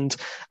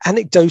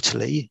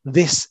anecdotally,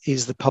 this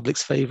is the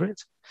public's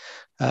favourite.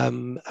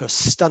 A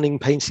stunning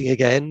painting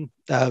again.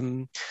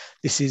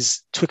 This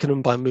is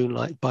Twickenham by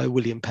Moonlight by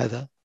William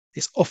Pether.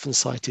 It's often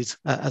cited,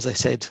 as I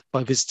said,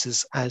 by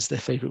visitors as their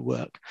favourite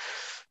work.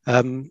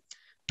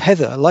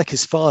 Pether, like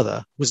his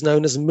father, was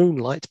known as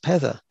Moonlight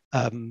Pether,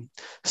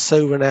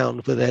 so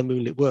renowned for their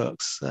moonlit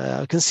works.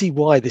 I can see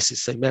why this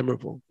is so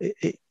memorable.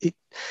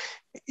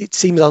 It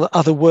seems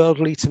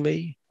otherworldly to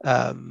me.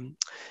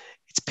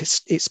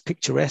 It's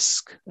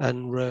picturesque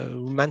and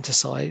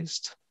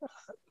romanticised.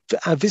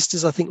 Our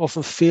visitors, I think,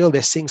 often feel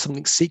they're seeing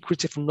something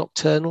secretive and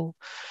nocturnal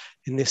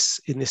in this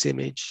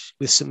image,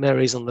 with St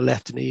Mary's on the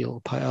left and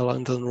Eel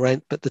Island on the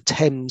right, but the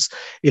Thames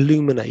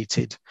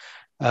illuminated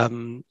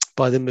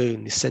by the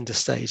moon is centre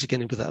stage,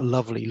 again with that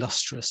lovely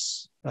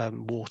lustrous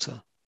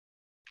water.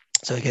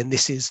 So again,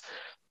 this is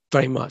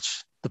very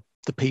much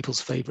the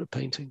people's favourite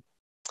painting.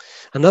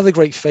 Another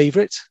great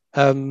favourite,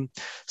 something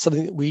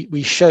that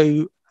we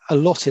show a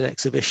lot in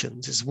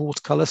exhibitions, is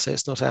watercolour, so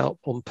it's not out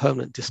on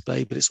permanent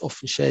display, but it's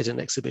often shared in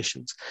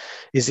exhibitions,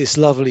 is this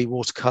lovely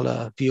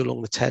watercolour view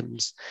along the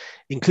Thames,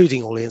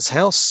 including Orleans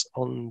House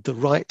on the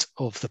right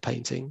of the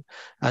painting.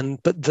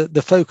 But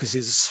the focus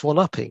is swan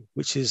upping,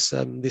 which is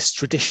this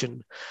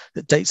tradition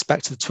that dates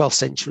back to the 12th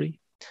century,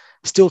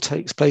 still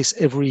takes place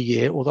every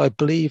year, although I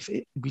believe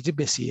we did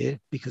miss a year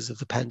because of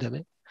the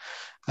pandemic.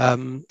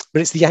 But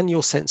it's the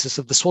annual census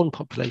of the swan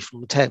population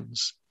on the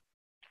Thames,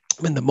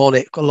 when the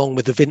monarch, along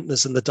with the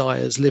vintners and the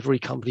dyers livery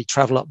company,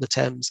 travel up the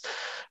Thames,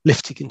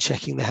 lifting and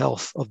checking the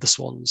health of the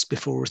swans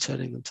before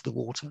returning them to the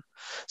water.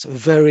 So a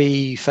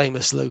very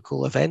famous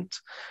local event,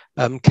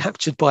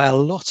 captured by a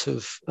lot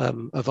of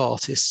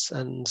artists,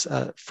 and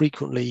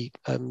frequently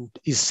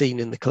is seen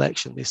in the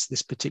collection,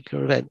 this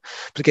particular event.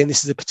 But again,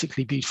 this is a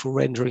particularly beautiful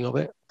rendering of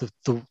it.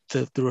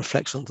 The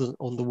reflection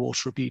on the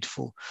water are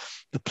beautiful,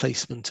 the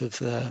placement of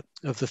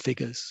the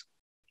figures,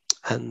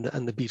 and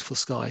the beautiful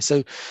sky.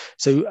 So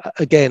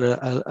again,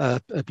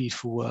 a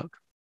beautiful work.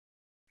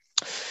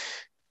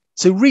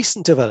 So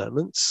recent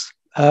developments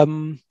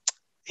in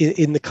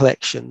the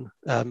collection.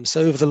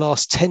 So over the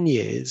last 10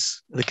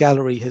 years, the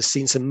gallery has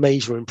seen some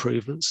major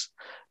improvements,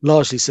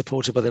 largely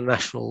supported by the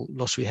National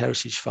Lottery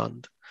Heritage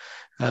Fund,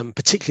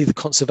 particularly the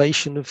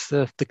conservation of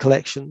the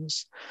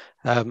collections.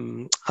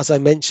 As I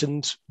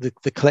mentioned, the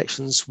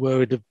collections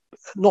were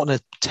not in a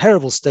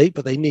terrible state,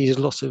 but they needed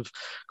a lot of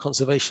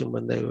conservation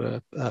when they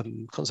were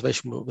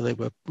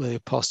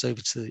passed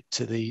over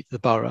to the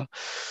borough.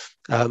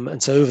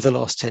 And so over the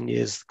last 10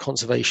 years, the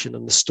conservation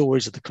and the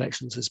storage of the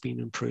collections has been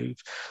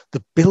improved.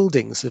 The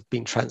buildings have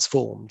been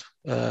transformed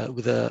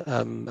with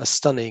a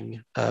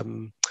stunning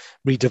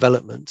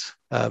redevelopment,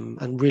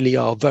 and really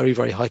are very,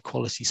 very high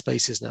quality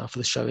spaces now for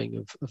the showing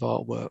of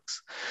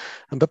artworks.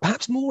 But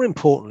perhaps more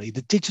importantly,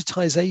 the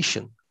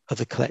digitization of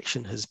the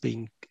collection has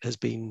been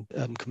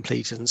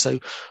completed, and so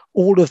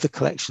all of the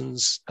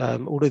collections,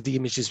 all of the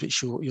images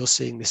which you're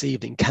seeing this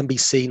evening can be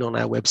seen on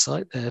our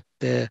website.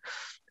 There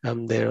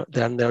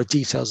are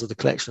details of the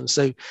collection.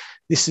 So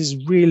this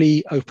has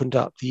really opened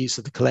up the use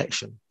of the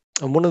collection.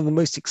 And one of the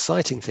most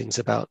exciting things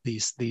about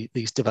these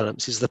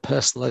developments is the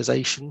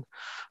personalization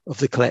of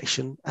the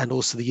collection, and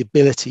also the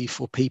ability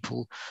for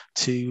people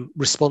to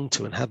respond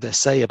to and have their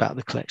say about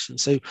the collection.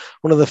 So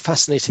one of the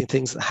fascinating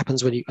things that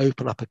happens when you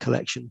open up a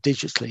collection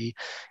digitally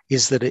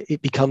is that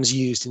it becomes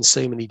used in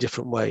so many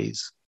different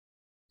ways.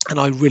 And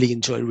I really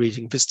enjoy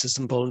reading visitors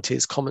and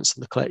volunteers' comments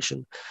on the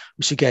collection,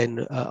 which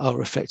again are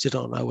reflected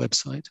on our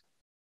website.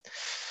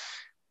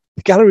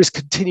 The galleries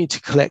continue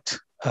to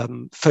collect,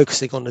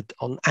 focusing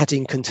on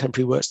adding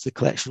contemporary works to the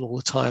collection all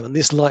the time. And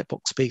this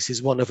Lightbox piece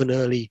is one of an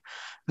early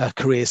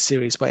career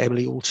series by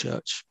Emily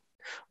Allchurch.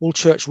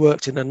 Allchurch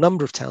worked in a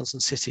number of towns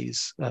and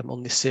cities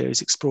on this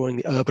series, exploring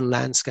the urban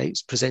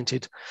landscapes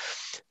presented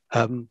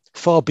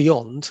far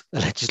beyond,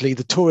 allegedly,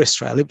 the tourist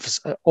trail,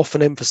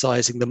 often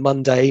emphasising the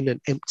mundane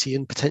and empty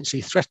and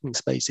potentially threatening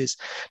spaces.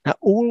 Now,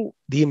 all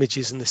the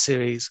images in the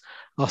series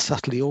are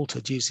subtly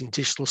altered using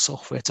digital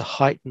software to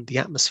heighten the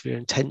atmosphere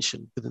and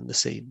tension within the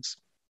scenes.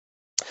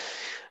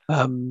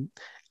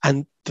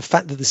 And the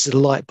fact that this is a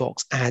light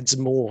box adds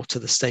more to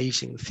the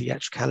staging, the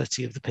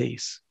theatricality of the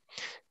piece.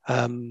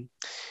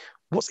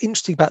 What's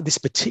interesting about this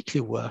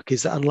particular work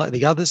is that, unlike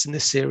the others in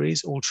this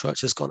series,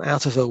 Allchurch has gone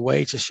out of her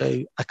way to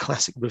show a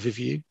classic river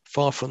view,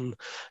 far from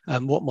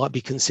what might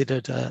be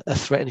considered a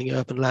threatening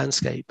urban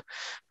landscape.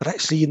 But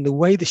actually, in the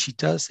way that she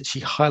does it, she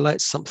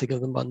highlights something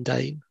of the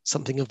mundane,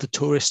 something of the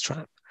tourist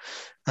trap,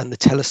 and the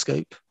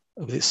telescope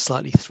with its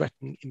slightly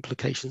threatening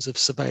implications of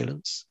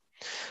surveillance.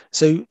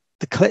 So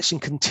the collection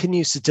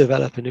continues to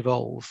develop and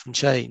evolve and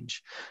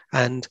change.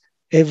 And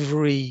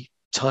every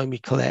time we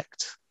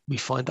collect, we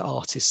find that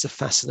artists are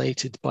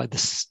fascinated by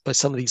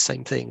some of these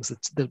same things,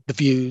 the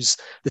views,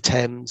 the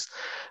Thames,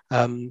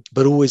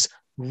 but always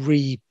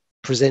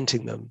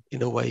representing them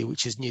in a way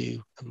which is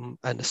new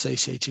and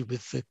associated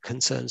with the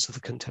concerns of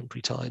the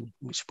contemporary time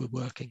in which we're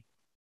working.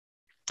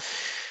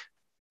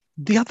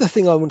 The other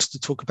thing I wanted to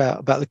talk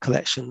about the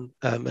collection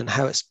and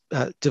how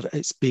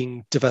it's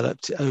being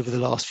developed over the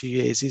last few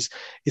years is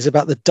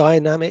about the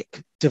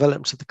dynamic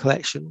development of the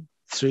collection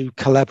through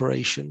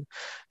collaboration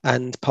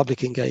and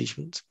public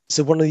engagement.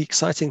 So one of the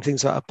exciting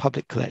things about a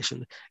public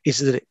collection is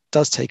that it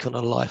does take on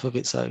a life of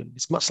its own.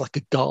 It's much like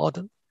a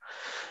garden.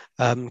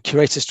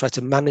 Curators try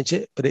to manage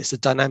it, but it's a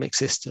dynamic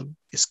system.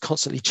 It's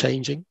constantly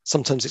changing.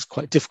 Sometimes it's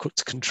quite difficult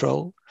to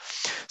control.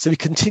 So we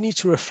continue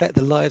to reflect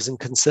the lives and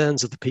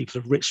concerns of the people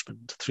of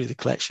Richmond through the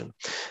collection.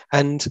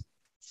 And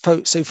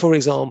so, for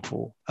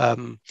example,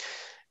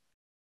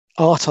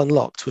 Art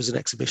Unlocked was an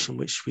exhibition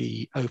which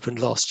we opened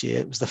last year.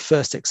 It was the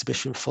first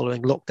exhibition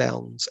following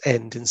lockdown's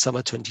end in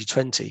summer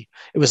 2020.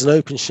 It was an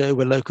open show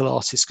where local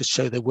artists could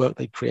show their work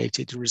they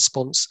created in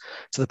response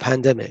to the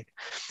pandemic.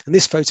 And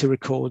this photo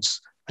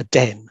records a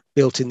den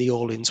built in the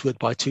Orleans Wood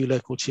by two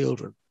local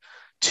children,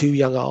 two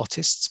young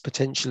artists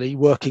potentially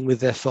working with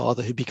their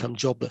father who become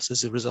jobless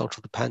as a result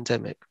of the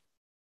pandemic.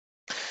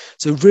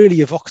 So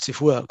really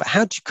evocative work, but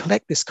how do you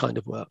collect this kind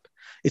of work?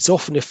 It's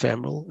often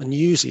ephemeral, and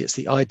usually it's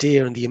the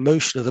idea and the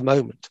emotion of the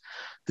moment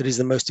that is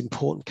the most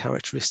important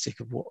characteristic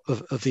of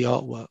the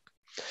artwork.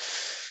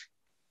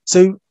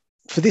 So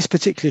for this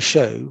particular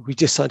show, we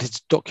decided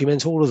to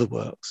document all of the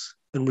works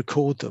and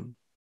record them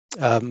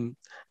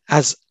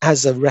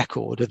as a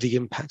record of the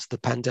impact of the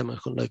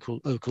pandemic on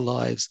local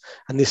lives.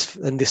 And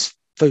this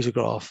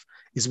photograph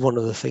is one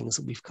of the things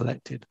that we've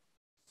collected.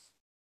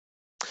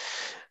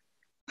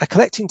 Our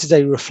collecting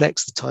today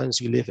reflects the times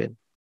we live in.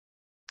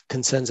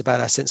 Concerns about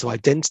our sense of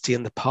identity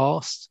in the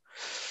past,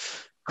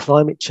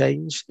 climate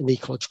change and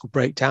ecological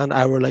breakdown,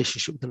 our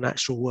relationship with the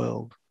natural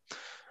world.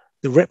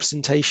 The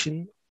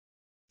representation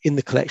in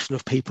the collection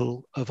of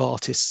people, of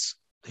artists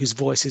whose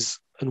voices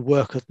and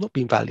work have not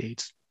been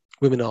valued.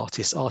 Women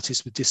artists,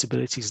 artists with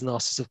disabilities and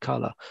artists of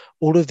colour.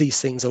 All of these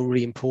things are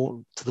really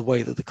important to the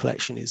way that the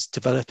collection is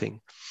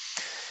developing.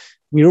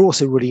 We are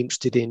also really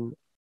interested in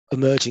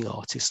emerging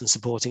artists and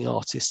supporting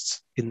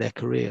artists in their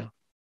career.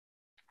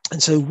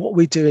 And so what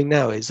we're doing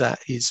now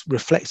is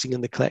reflecting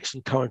in the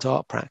collection current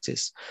art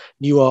practice,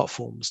 new art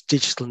forms,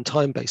 digital and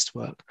time-based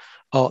work,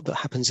 art that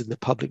happens in the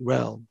public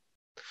realm.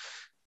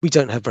 We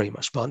don't have very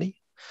much money.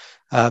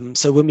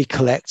 So when we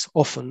collect,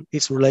 often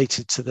it's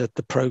related to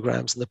the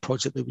programs and the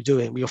project that we're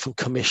doing. We often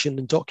commission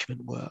and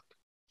document work.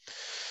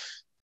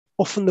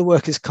 Often the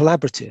work is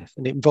collaborative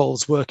and it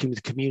involves working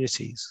with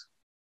communities.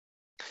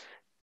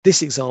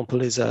 This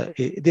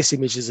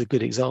image is a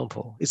good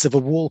example. It's of a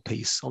wall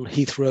piece on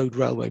Heath Road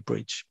Railway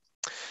Bridge,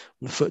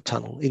 on the foot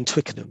tunnel in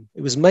Twickenham.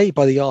 It was made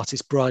by the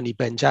artist Bryony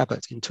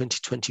Benjabbert in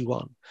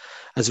 2021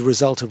 as a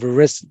result of a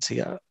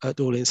residency at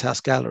Orleans House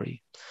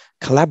Gallery,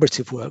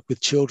 collaborative work with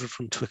children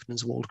from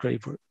Twickenham's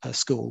Waldegrave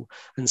School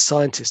and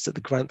scientists at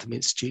the Grantham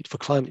Institute for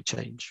Climate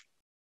Change.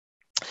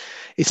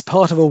 It's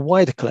part of a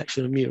wider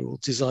collection of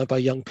murals designed by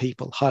young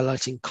people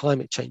highlighting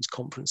climate change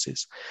conference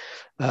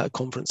at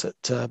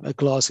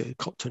Glasgow,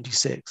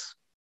 COP26.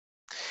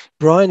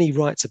 Bryony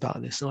writes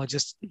about this, and I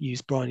just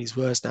use Bryony's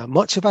words now.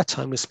 Much of our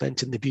time was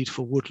spent in the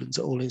beautiful woodlands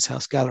at Orleans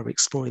House Gallery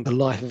exploring the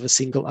life of a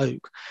single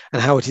oak and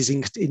how it is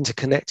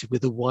interconnected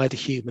with the wider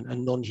human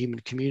and non-human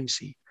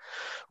community.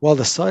 While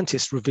the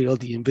scientists revealed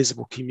the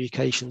invisible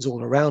communications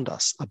all around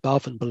us,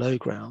 above and below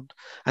ground,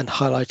 and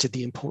highlighted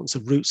the importance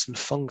of roots and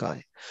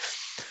fungi,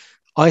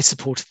 I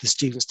supported the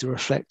students to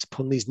reflect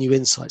upon these new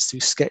insights through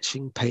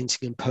sketching,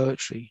 painting, and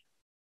poetry.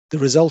 The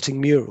resulting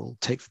mural,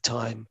 Take the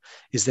Time,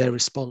 is their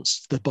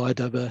response to the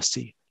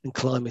biodiversity and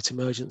climate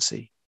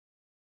emergency.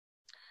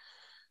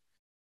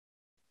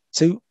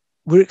 So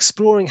we're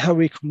exploring how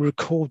we can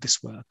record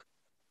this work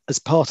as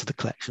part of the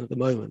collection at the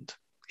moment.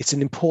 It's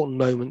an important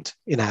moment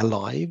in our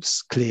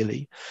lives,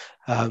 clearly,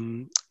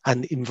 and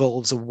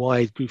involves a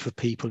wide group of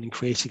people in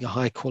creating a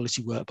high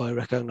quality work by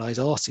recognised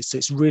artists. So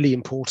it's really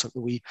important that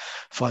we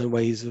find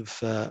ways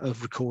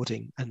of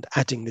recording and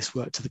adding this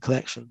work to the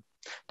collection.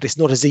 But it's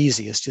not as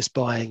easy as just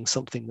buying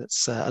something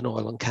that's an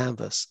oil on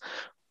canvas.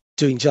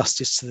 Doing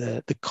justice to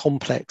the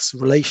complex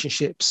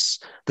relationships,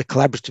 the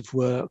collaborative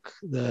work,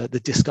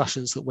 the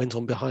discussions that went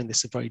on behind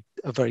this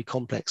are very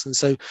complex. And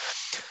so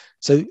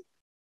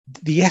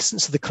the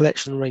essence of the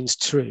collection remains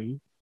true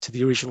to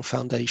the original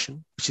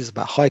foundation, which is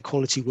about high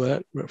quality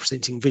work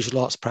representing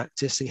visual arts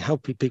practice and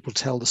helping people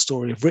tell the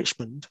story of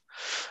Richmond.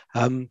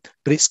 But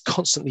it's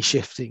constantly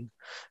shifting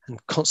and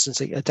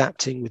constantly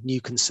adapting with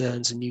new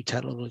concerns and new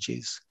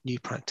technologies, new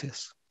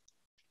practice.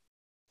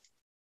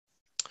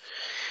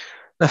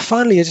 Now,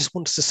 finally, I just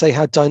wanted to say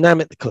how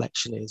dynamic the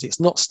collection is. It's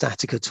not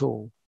static at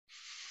all.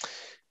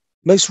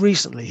 Most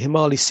recently,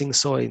 Himali Singh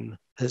Soin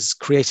has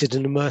created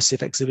an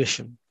immersive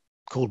exhibition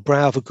called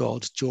Brow of a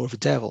God, Jaw of a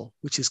Devil,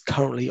 which is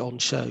currently on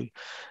show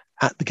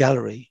at the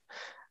gallery.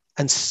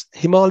 And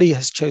Himali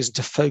has chosen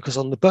to focus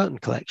on the Burton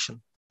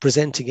collection,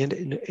 presenting it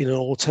in an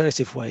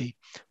alternative way,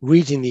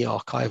 reading the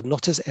archive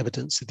not as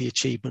evidence of the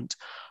achievement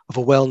of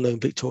a well-known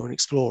Victorian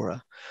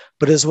explorer,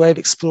 but as a way of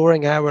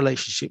exploring our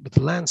relationship with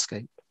the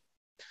landscape.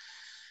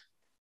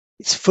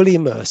 It's fully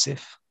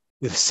immersive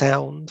with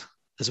sound,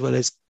 as well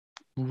as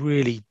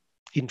really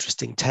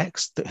interesting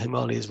text that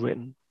Himali has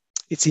written.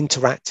 It's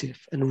interactive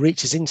and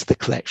reaches into the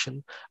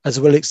collection, as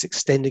well as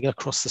extending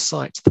across the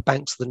site to the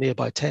banks of the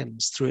nearby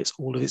Thames through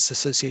all of its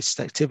associated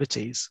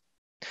activities.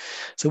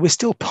 So we're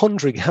still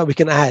pondering how we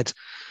can add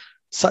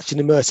such an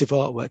immersive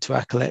artwork to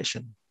our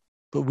collection,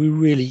 but we're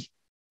really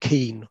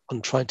keen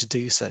on trying to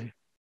do so.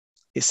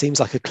 It seems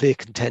like a clear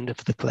contender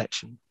for the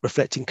collection,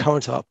 reflecting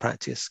current art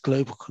practice,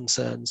 global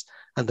concerns,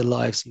 and the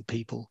lives and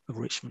people of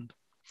Richmond.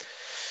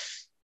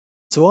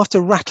 So after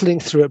rattling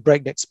through at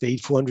breakneck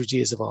speed 400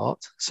 years of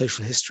art,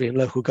 social history, and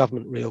local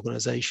government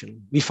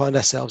reorganisation, we find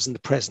ourselves in the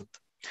present.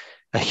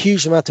 A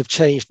huge amount of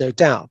change, no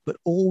doubt, but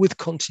all with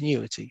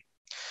continuity.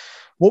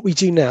 What we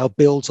do now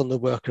builds on the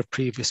work of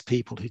previous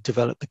people who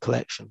developed the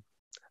collection.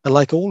 And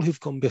like all who've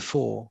gone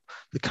before,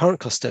 the current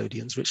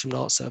custodians, Richmond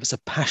Arts Service, are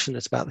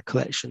passionate about the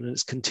collection and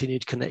its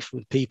continued connection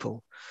with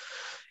people.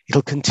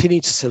 It'll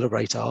continue to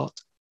celebrate art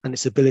and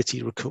its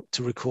ability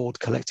to record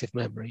collective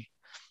memory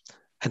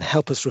and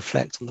help us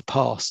reflect on the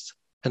past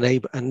and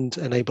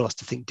enable us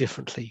to think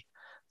differently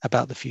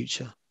about the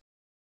future.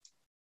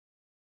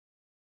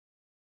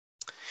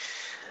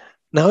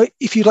 Now,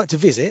 if you'd like to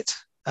visit,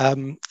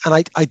 and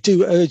I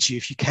do urge you,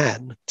 if you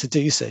can, to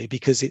do so,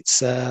 because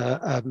it's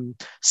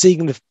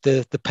seeing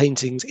the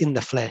paintings in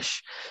the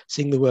flesh,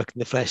 seeing the work in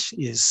the flesh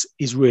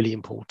is really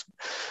important.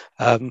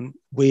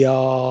 We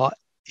are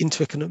in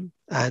Twickenham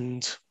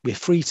and we're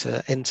free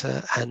to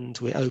enter, and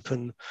we're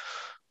open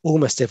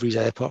almost every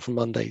day apart from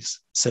Mondays.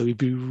 So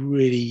we'd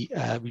really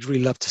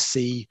love to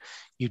see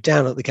you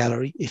down at the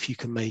gallery if you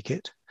can make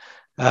it.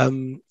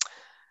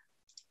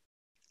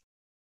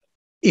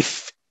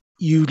 If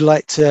you'd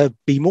like to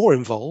be more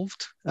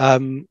involved,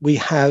 we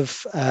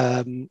have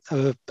a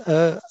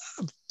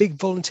big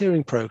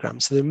volunteering program.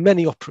 So there are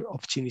many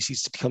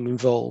opportunities to become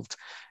involved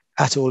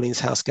at Orleans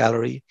House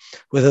Gallery,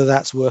 whether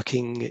that's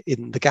working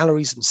in the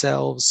galleries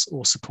themselves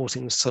or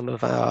supporting some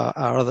of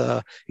our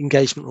other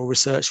engagement or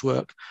research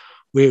work.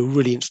 We're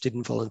really interested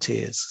in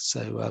volunteers.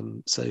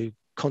 So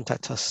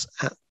contact us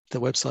at the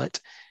website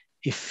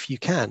if you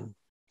can.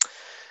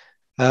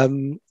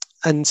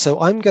 And so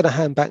I'm going to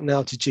hand back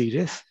now to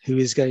Judith, who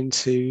is going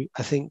to,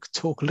 I think,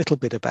 talk a little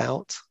bit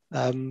about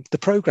the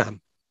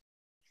programme.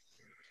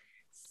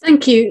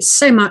 Thank you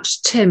so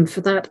much, Tim,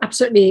 for that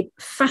absolutely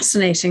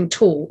fascinating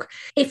talk.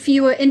 If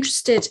you are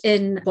interested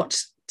in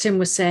what Tim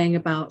was saying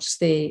about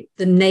the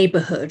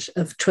neighbourhood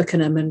of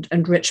Twickenham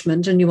and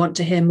Richmond, and you want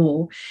to hear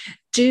more,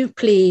 do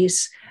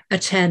please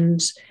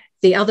attend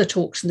the other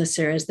talks in the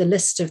series. The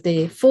list of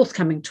the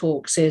forthcoming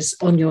talks is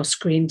on your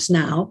screens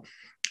now.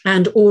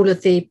 And all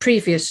of the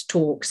previous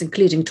talks,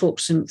 including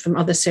talks from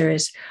other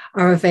series,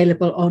 are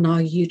available on our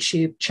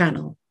YouTube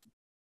channel.